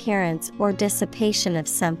disappearance or dissipation of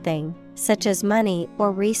something, such as money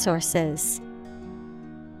or resources.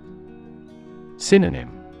 Synonym: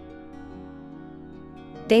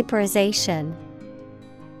 Vaporization,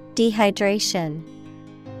 dehydration,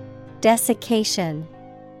 desiccation.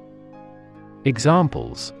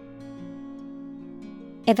 Examples: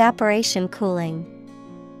 Evaporation cooling.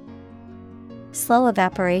 Slow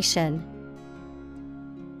evaporation.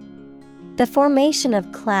 The formation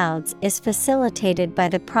of clouds is facilitated by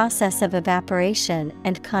the process of evaporation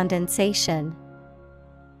and condensation.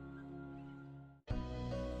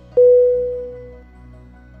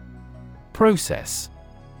 Process.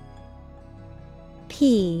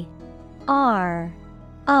 P-R-O-C-E-S-S.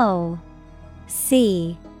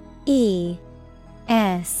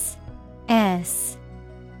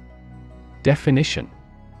 Definition: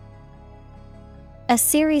 A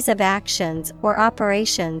series of actions or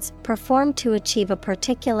operations performed to achieve a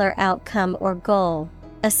particular outcome or goal.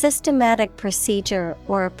 A systematic procedure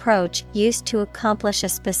or approach used to accomplish a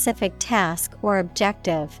specific task or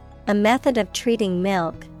objective. A method of treating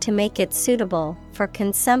milk to make it suitable for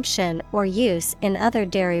consumption or use in other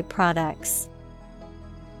dairy products.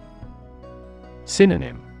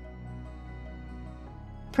 Synonym: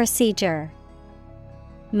 Procedure,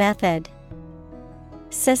 method,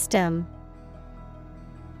 system.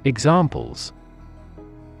 Examples: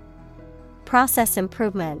 Process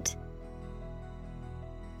improvement.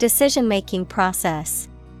 Decision-making process.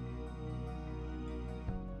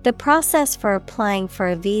 The process for applying for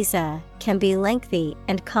a visa can be lengthy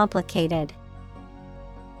and complicated.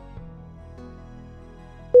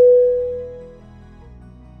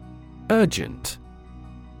 Urgent.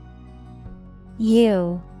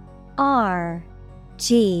 U-R-G-E-N-T.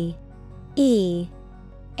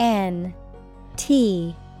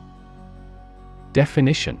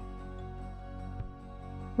 Definition: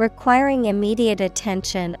 Requiring immediate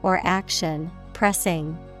attention or action,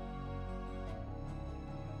 pressing.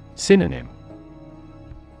 Synonym: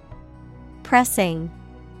 Pressing,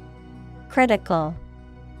 critical,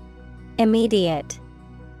 immediate.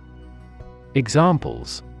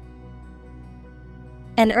 Examples: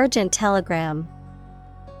 An urgent telegram.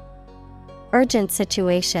 Urgent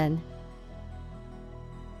situation.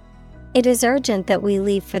 It is urgent that we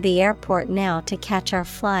leave for the airport now to catch our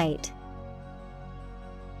flight.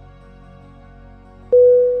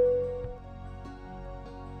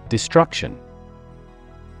 Destruction.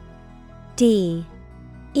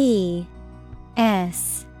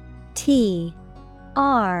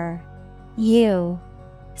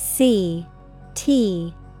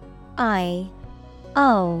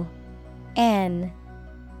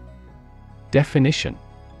 Definition.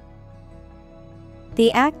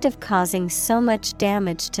 The act of causing so much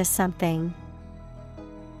damage to something.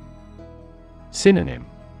 Synonym.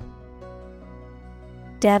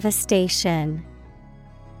 Devastation,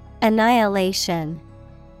 annihilation,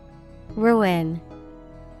 ruin.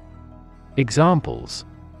 Examples.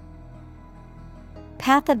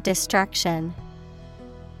 Path of destruction,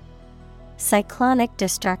 cyclonic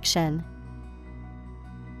destruction.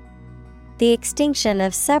 The extinction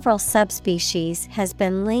of several subspecies has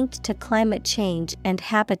been linked to climate change and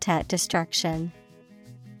habitat destruction.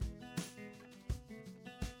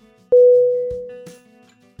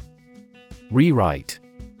 Rewrite.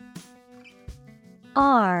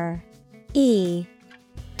 R-E-W-R-I-T-E.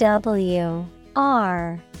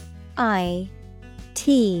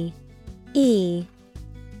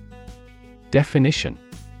 Definition.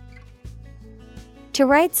 To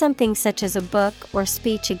write something such as a book or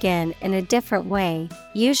speech again in a different way,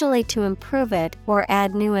 usually to improve it or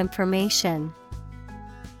add new information.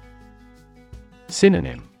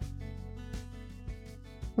 Synonym.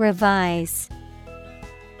 Revise,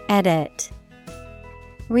 edit,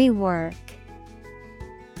 rework.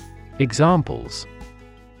 Examples.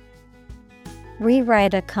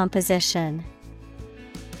 Rewrite a composition.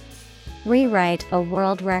 Rewrite a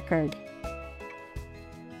world record.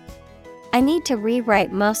 I need to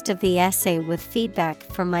rewrite most of the essay with feedback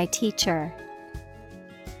from my teacher.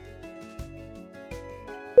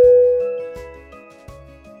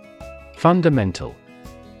 Fundamental.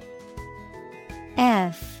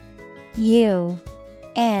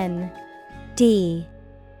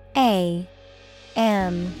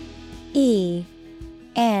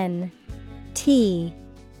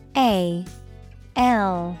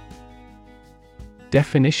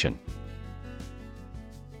 Definition.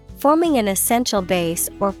 Forming an essential base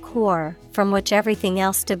or core from which everything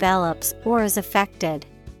else develops or is affected.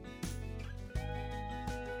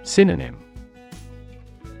 Synonym.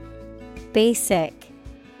 Basic,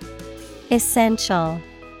 essential,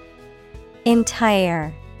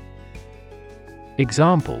 entire.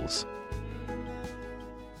 Examples.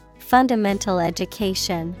 Fundamental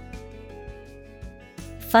education.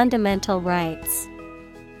 Fundamental rights.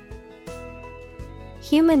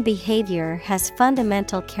 Human behavior has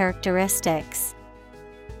fundamental characteristics.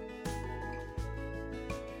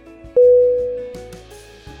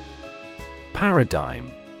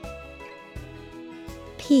 Paradigm.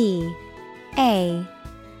 P-A-R-A-D-I-G-M.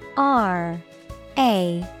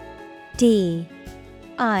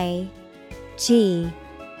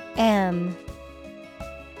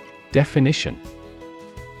 Definition.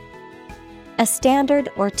 A standard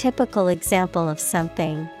or typical example of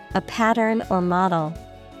something, a pattern or model.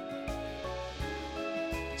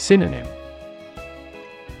 Synonym.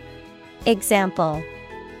 Example.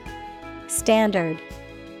 Standard.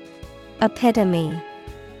 Epitome.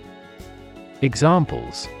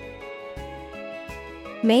 Examples.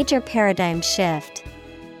 Major paradigm shift.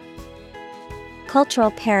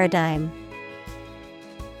 Cultural paradigm.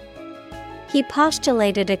 He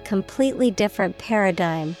postulated a completely different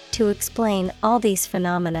paradigm to explain all these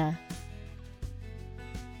phenomena.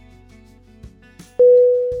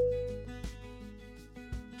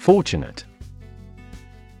 Fortunate.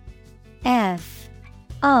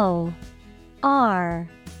 F-O-R-T-U-N-A-T-E.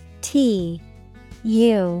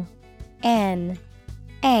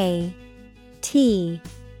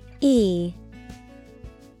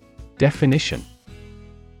 Definition.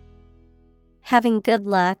 Having good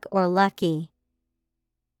luck or lucky.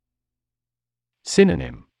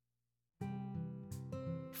 Synonym.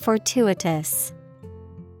 Fortuitous,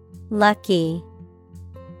 lucky,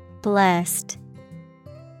 blessed.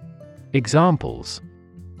 Examples.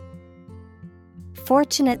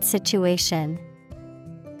 Fortunate situation.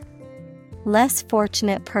 Less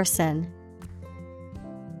fortunate person.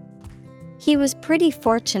 He was pretty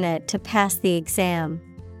fortunate to pass the exam.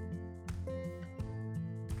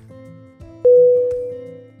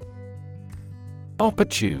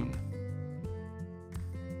 Opportune.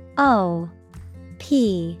 O-P-P-O-R-T-U-N-E.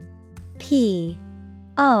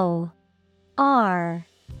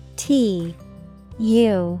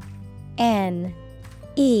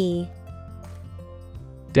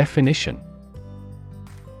 Definition.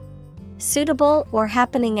 suitable or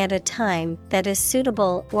happening at a time that is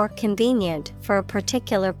suitable or convenient for a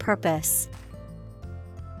particular purpose.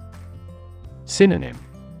 Synonym: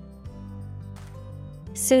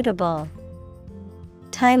 Suitable,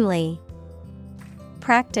 timely,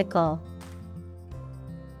 practical.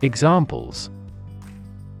 Examples: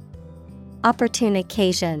 Opportune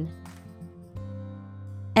occasion,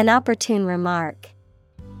 an opportune remark.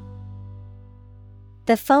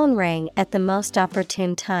 The phone rang at the most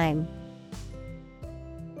opportune time.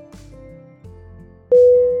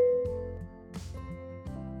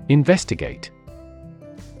 Investigate.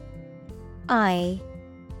 investigate.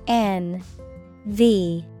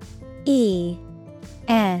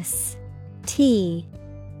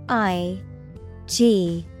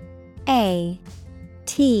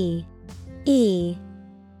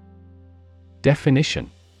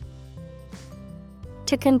 Definition: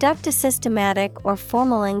 To conduct a systematic or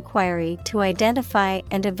formal inquiry to identify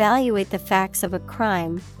and evaluate the facts of a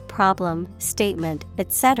crime, problem, statement,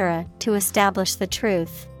 etc., to establish the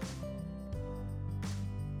truth.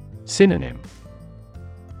 Synonym: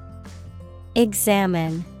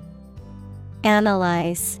 Examine,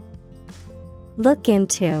 analyze, look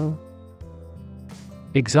into.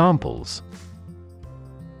 Examples: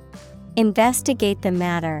 Investigate the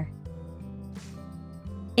matter.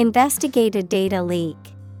 Investigate a data leak.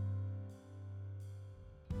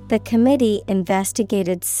 The committee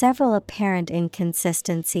investigated several apparent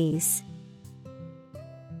inconsistencies.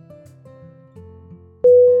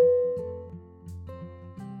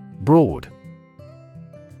 Broad.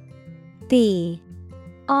 B-R-O-A-D.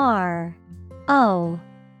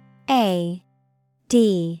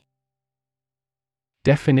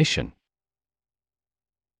 Definition: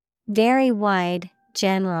 Very wide,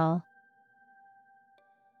 general.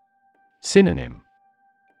 Synonym: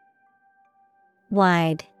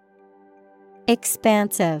 Wide,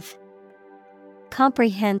 expansive,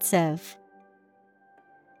 comprehensive.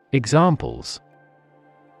 Examples: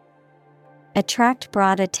 Attract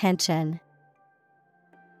broad attention.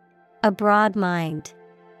 A broad mind.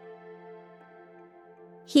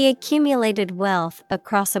 He accumulated wealth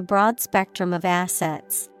across a broad spectrum of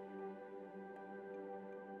assets.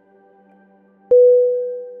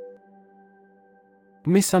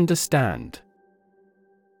 Misunderstand.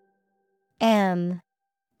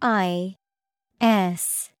 Misunderstand.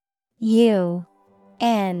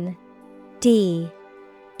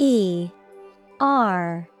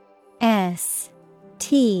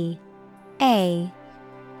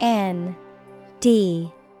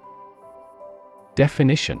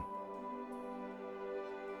 Definition: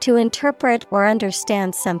 To interpret or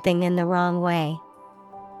understand something in the wrong way.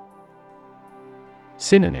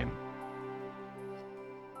 Synonym: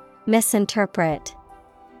 Misinterpret,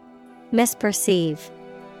 misperceive,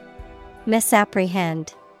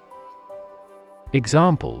 misapprehend.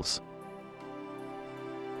 Examples: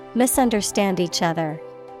 Misunderstand each other.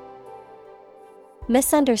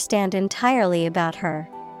 Misunderstand entirely about her.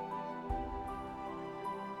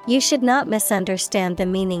 You should not misunderstand the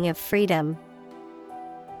meaning of freedom.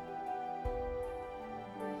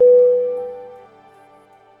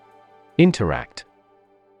 Interact.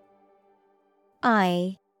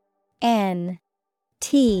 I-N-T-E-R-A-C-T.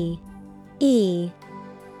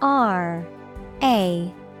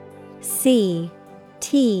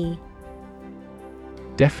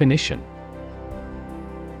 Definition: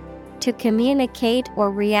 To communicate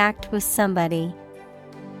or react with somebody.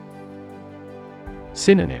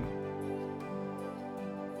 Synonym: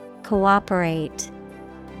 Cooperate,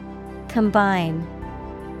 combine,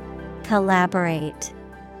 collaborate.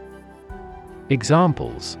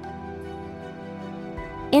 Examples: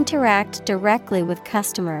 Interact directly with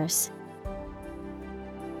customers.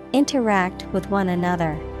 Interact with one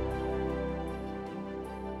another.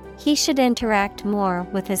 He should interact more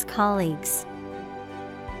with his colleagues.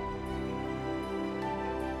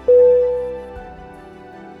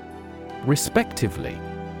 Respectively.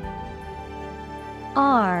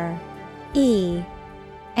 Respectively.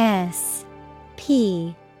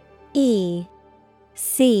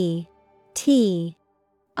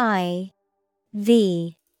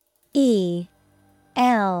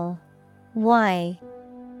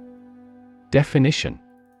 Definition: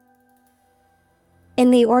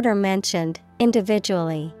 In the order mentioned,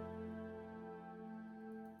 individually.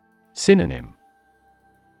 Synonym: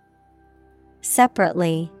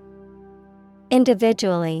 Separately,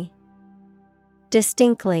 individually,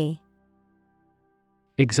 distinctly.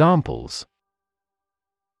 Examples: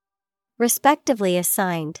 Respectively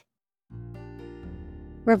assigned.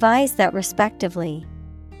 Revise that respectively.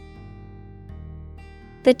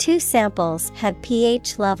 The two samples had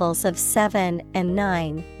pH levels of 7 and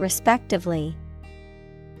 9, respectively.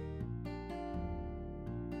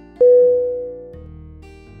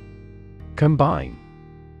 Combine.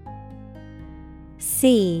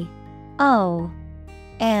 C-O-M-B-I-N-E.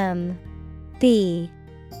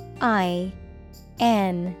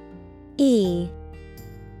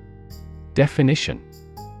 Definition: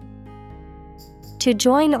 to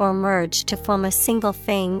join or merge to form a single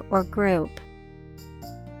thing or group.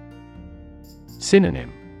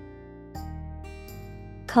 Synonym: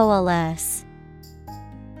 Coalesce,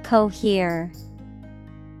 cohere,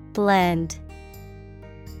 blend.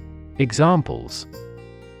 Examples: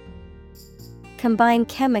 combine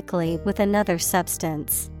chemically with another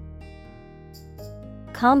substance.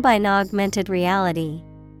 Combine augmented reality.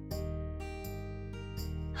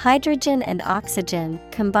 Hydrogen and oxygen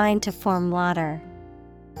combine to form water.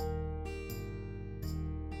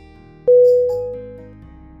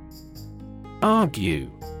 Argue.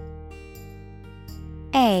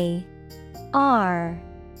 A-R-G-U-E.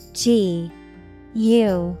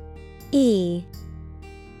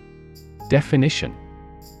 Definition: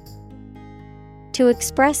 to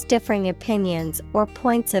express differing opinions or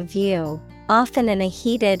points of view, often in a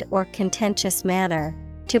heated or contentious manner,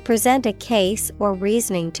 to present a case or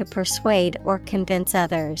reasoning to persuade or convince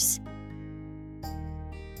others.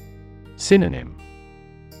 Synonym: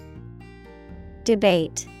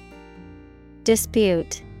 debate,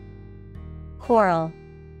 dispute, quarrel.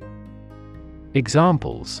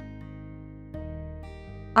 Examples: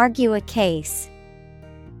 argue a case.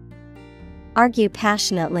 Argue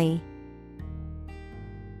passionately.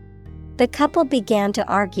 The couple began to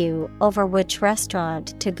argue over which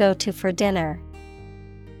restaurant to go to for dinner.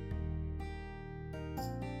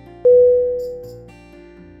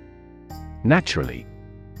 Naturally.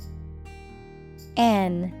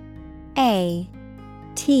 N-A-T-U-R-A-L-L-Y.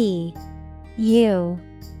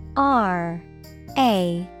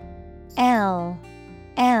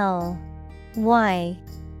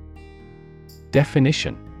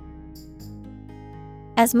 Definition: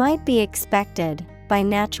 as might be expected, by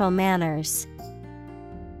natural manners.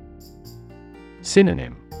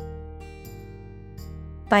 Synonym: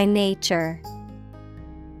 by nature,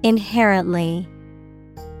 inherently,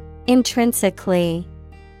 intrinsically.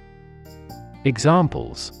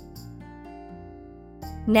 Examples: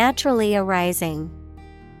 naturally arising.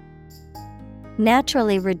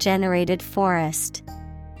 Naturally regenerated forest.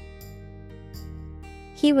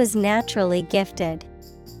 He was naturally gifted.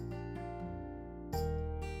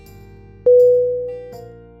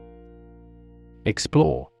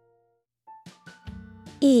 Explore.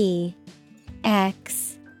 E-X-P-L-O-R-E.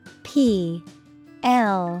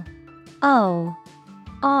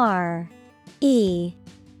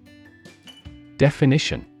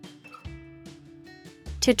 Definition: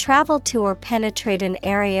 to travel to or penetrate an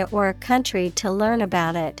area or a country to learn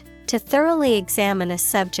about it, to thoroughly examine a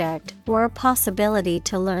subject or a possibility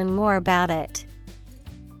to learn more about it.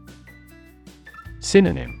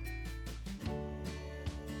 Synonym: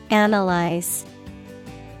 analyze,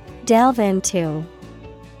 delve into,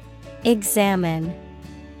 examine.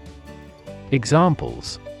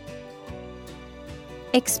 Examples: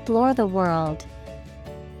 explore the world.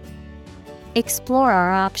 Explore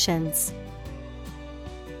our options.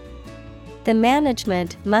 The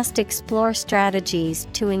management must explore strategies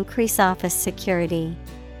to increase office security.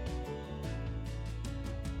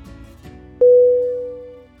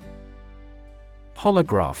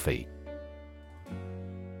 Holography.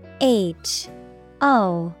 Holography.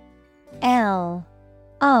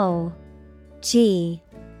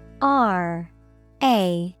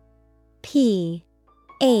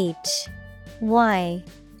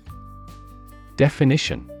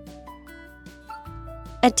 Definition: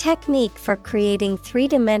 a technique for creating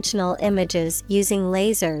three-dimensional images using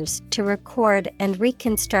lasers to record and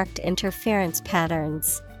reconstruct interference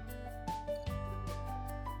patterns.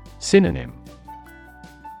 Synonym: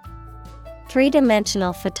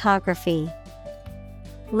 three-dimensional photography,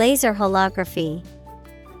 laser holography,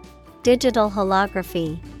 digital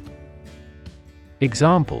holography.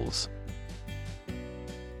 Examples: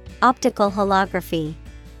 optical holography,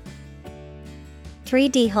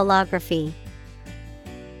 3D holography.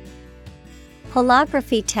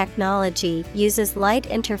 Holography technology uses light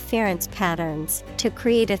interference patterns to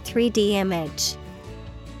create a 3D image.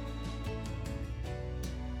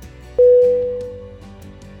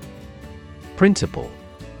 Principle.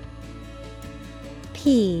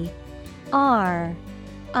 P-R-I-N-C-I-P-L-E.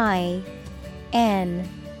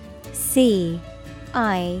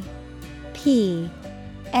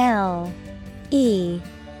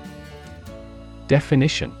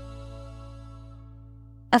 Definition: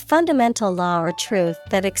 A fundamental law or truth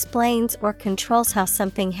that explains or controls how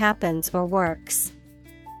something happens or works.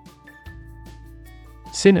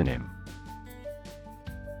 Synonym: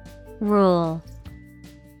 Rule,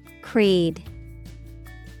 creed,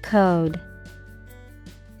 code.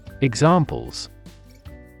 Examples: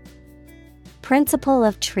 Principle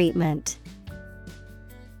of treatment.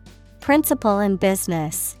 Principle in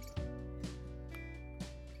business.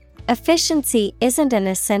 Efficiency isn't an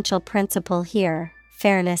essential principle here,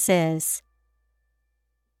 fairness is.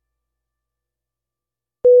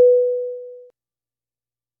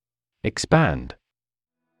 Expand.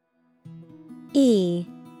 E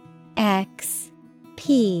X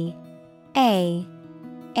P A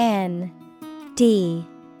N D.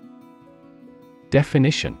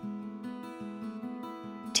 Definition: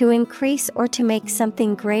 To increase or to make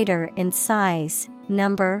something greater in size,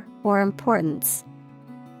 number, or importance.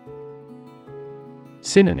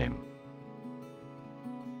 Synonym: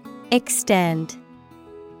 Extend,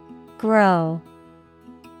 grow,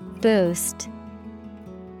 boost.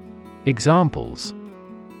 Examples: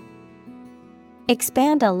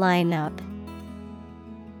 Expand a lineup.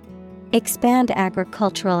 Expand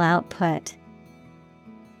agricultural output.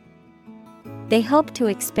 They hope to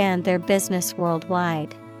expand their business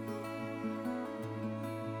worldwide.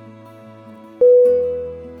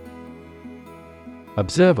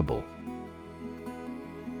 Observable.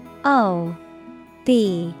 O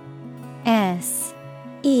B S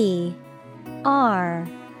E R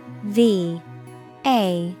V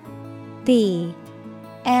A B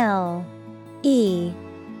L E.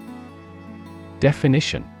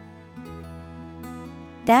 Definition: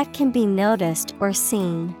 That can be noticed or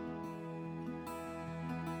seen.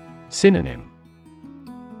 Synonym: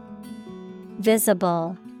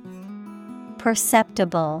 Visible,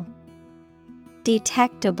 perceptible,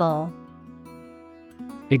 detectable.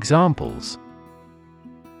 Examples: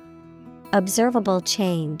 Observable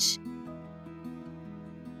change.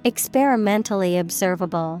 Experimentally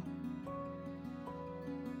observable.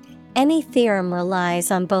 Any theorem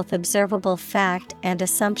relies on both observable fact and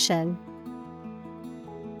assumption.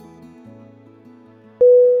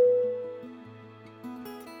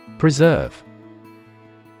 Preserve.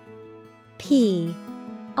 P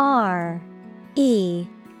R E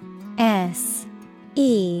S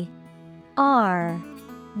E R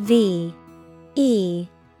V E.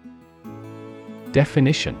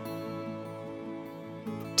 Definition: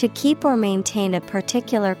 To keep or maintain a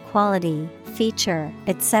particular quality, feature,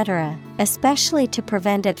 etc., especially to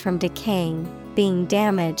prevent it from decaying, being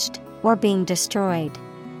damaged, or being destroyed.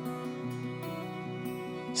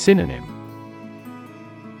 Synonym: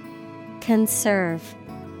 Conserve,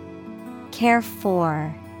 care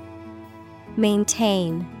for,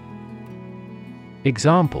 maintain.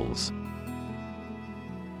 Examples: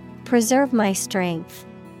 Preserve my strength.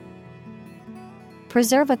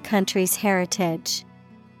 Preserve a country's heritage.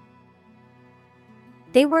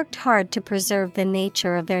 They worked hard to preserve the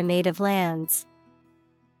nature of their native lands.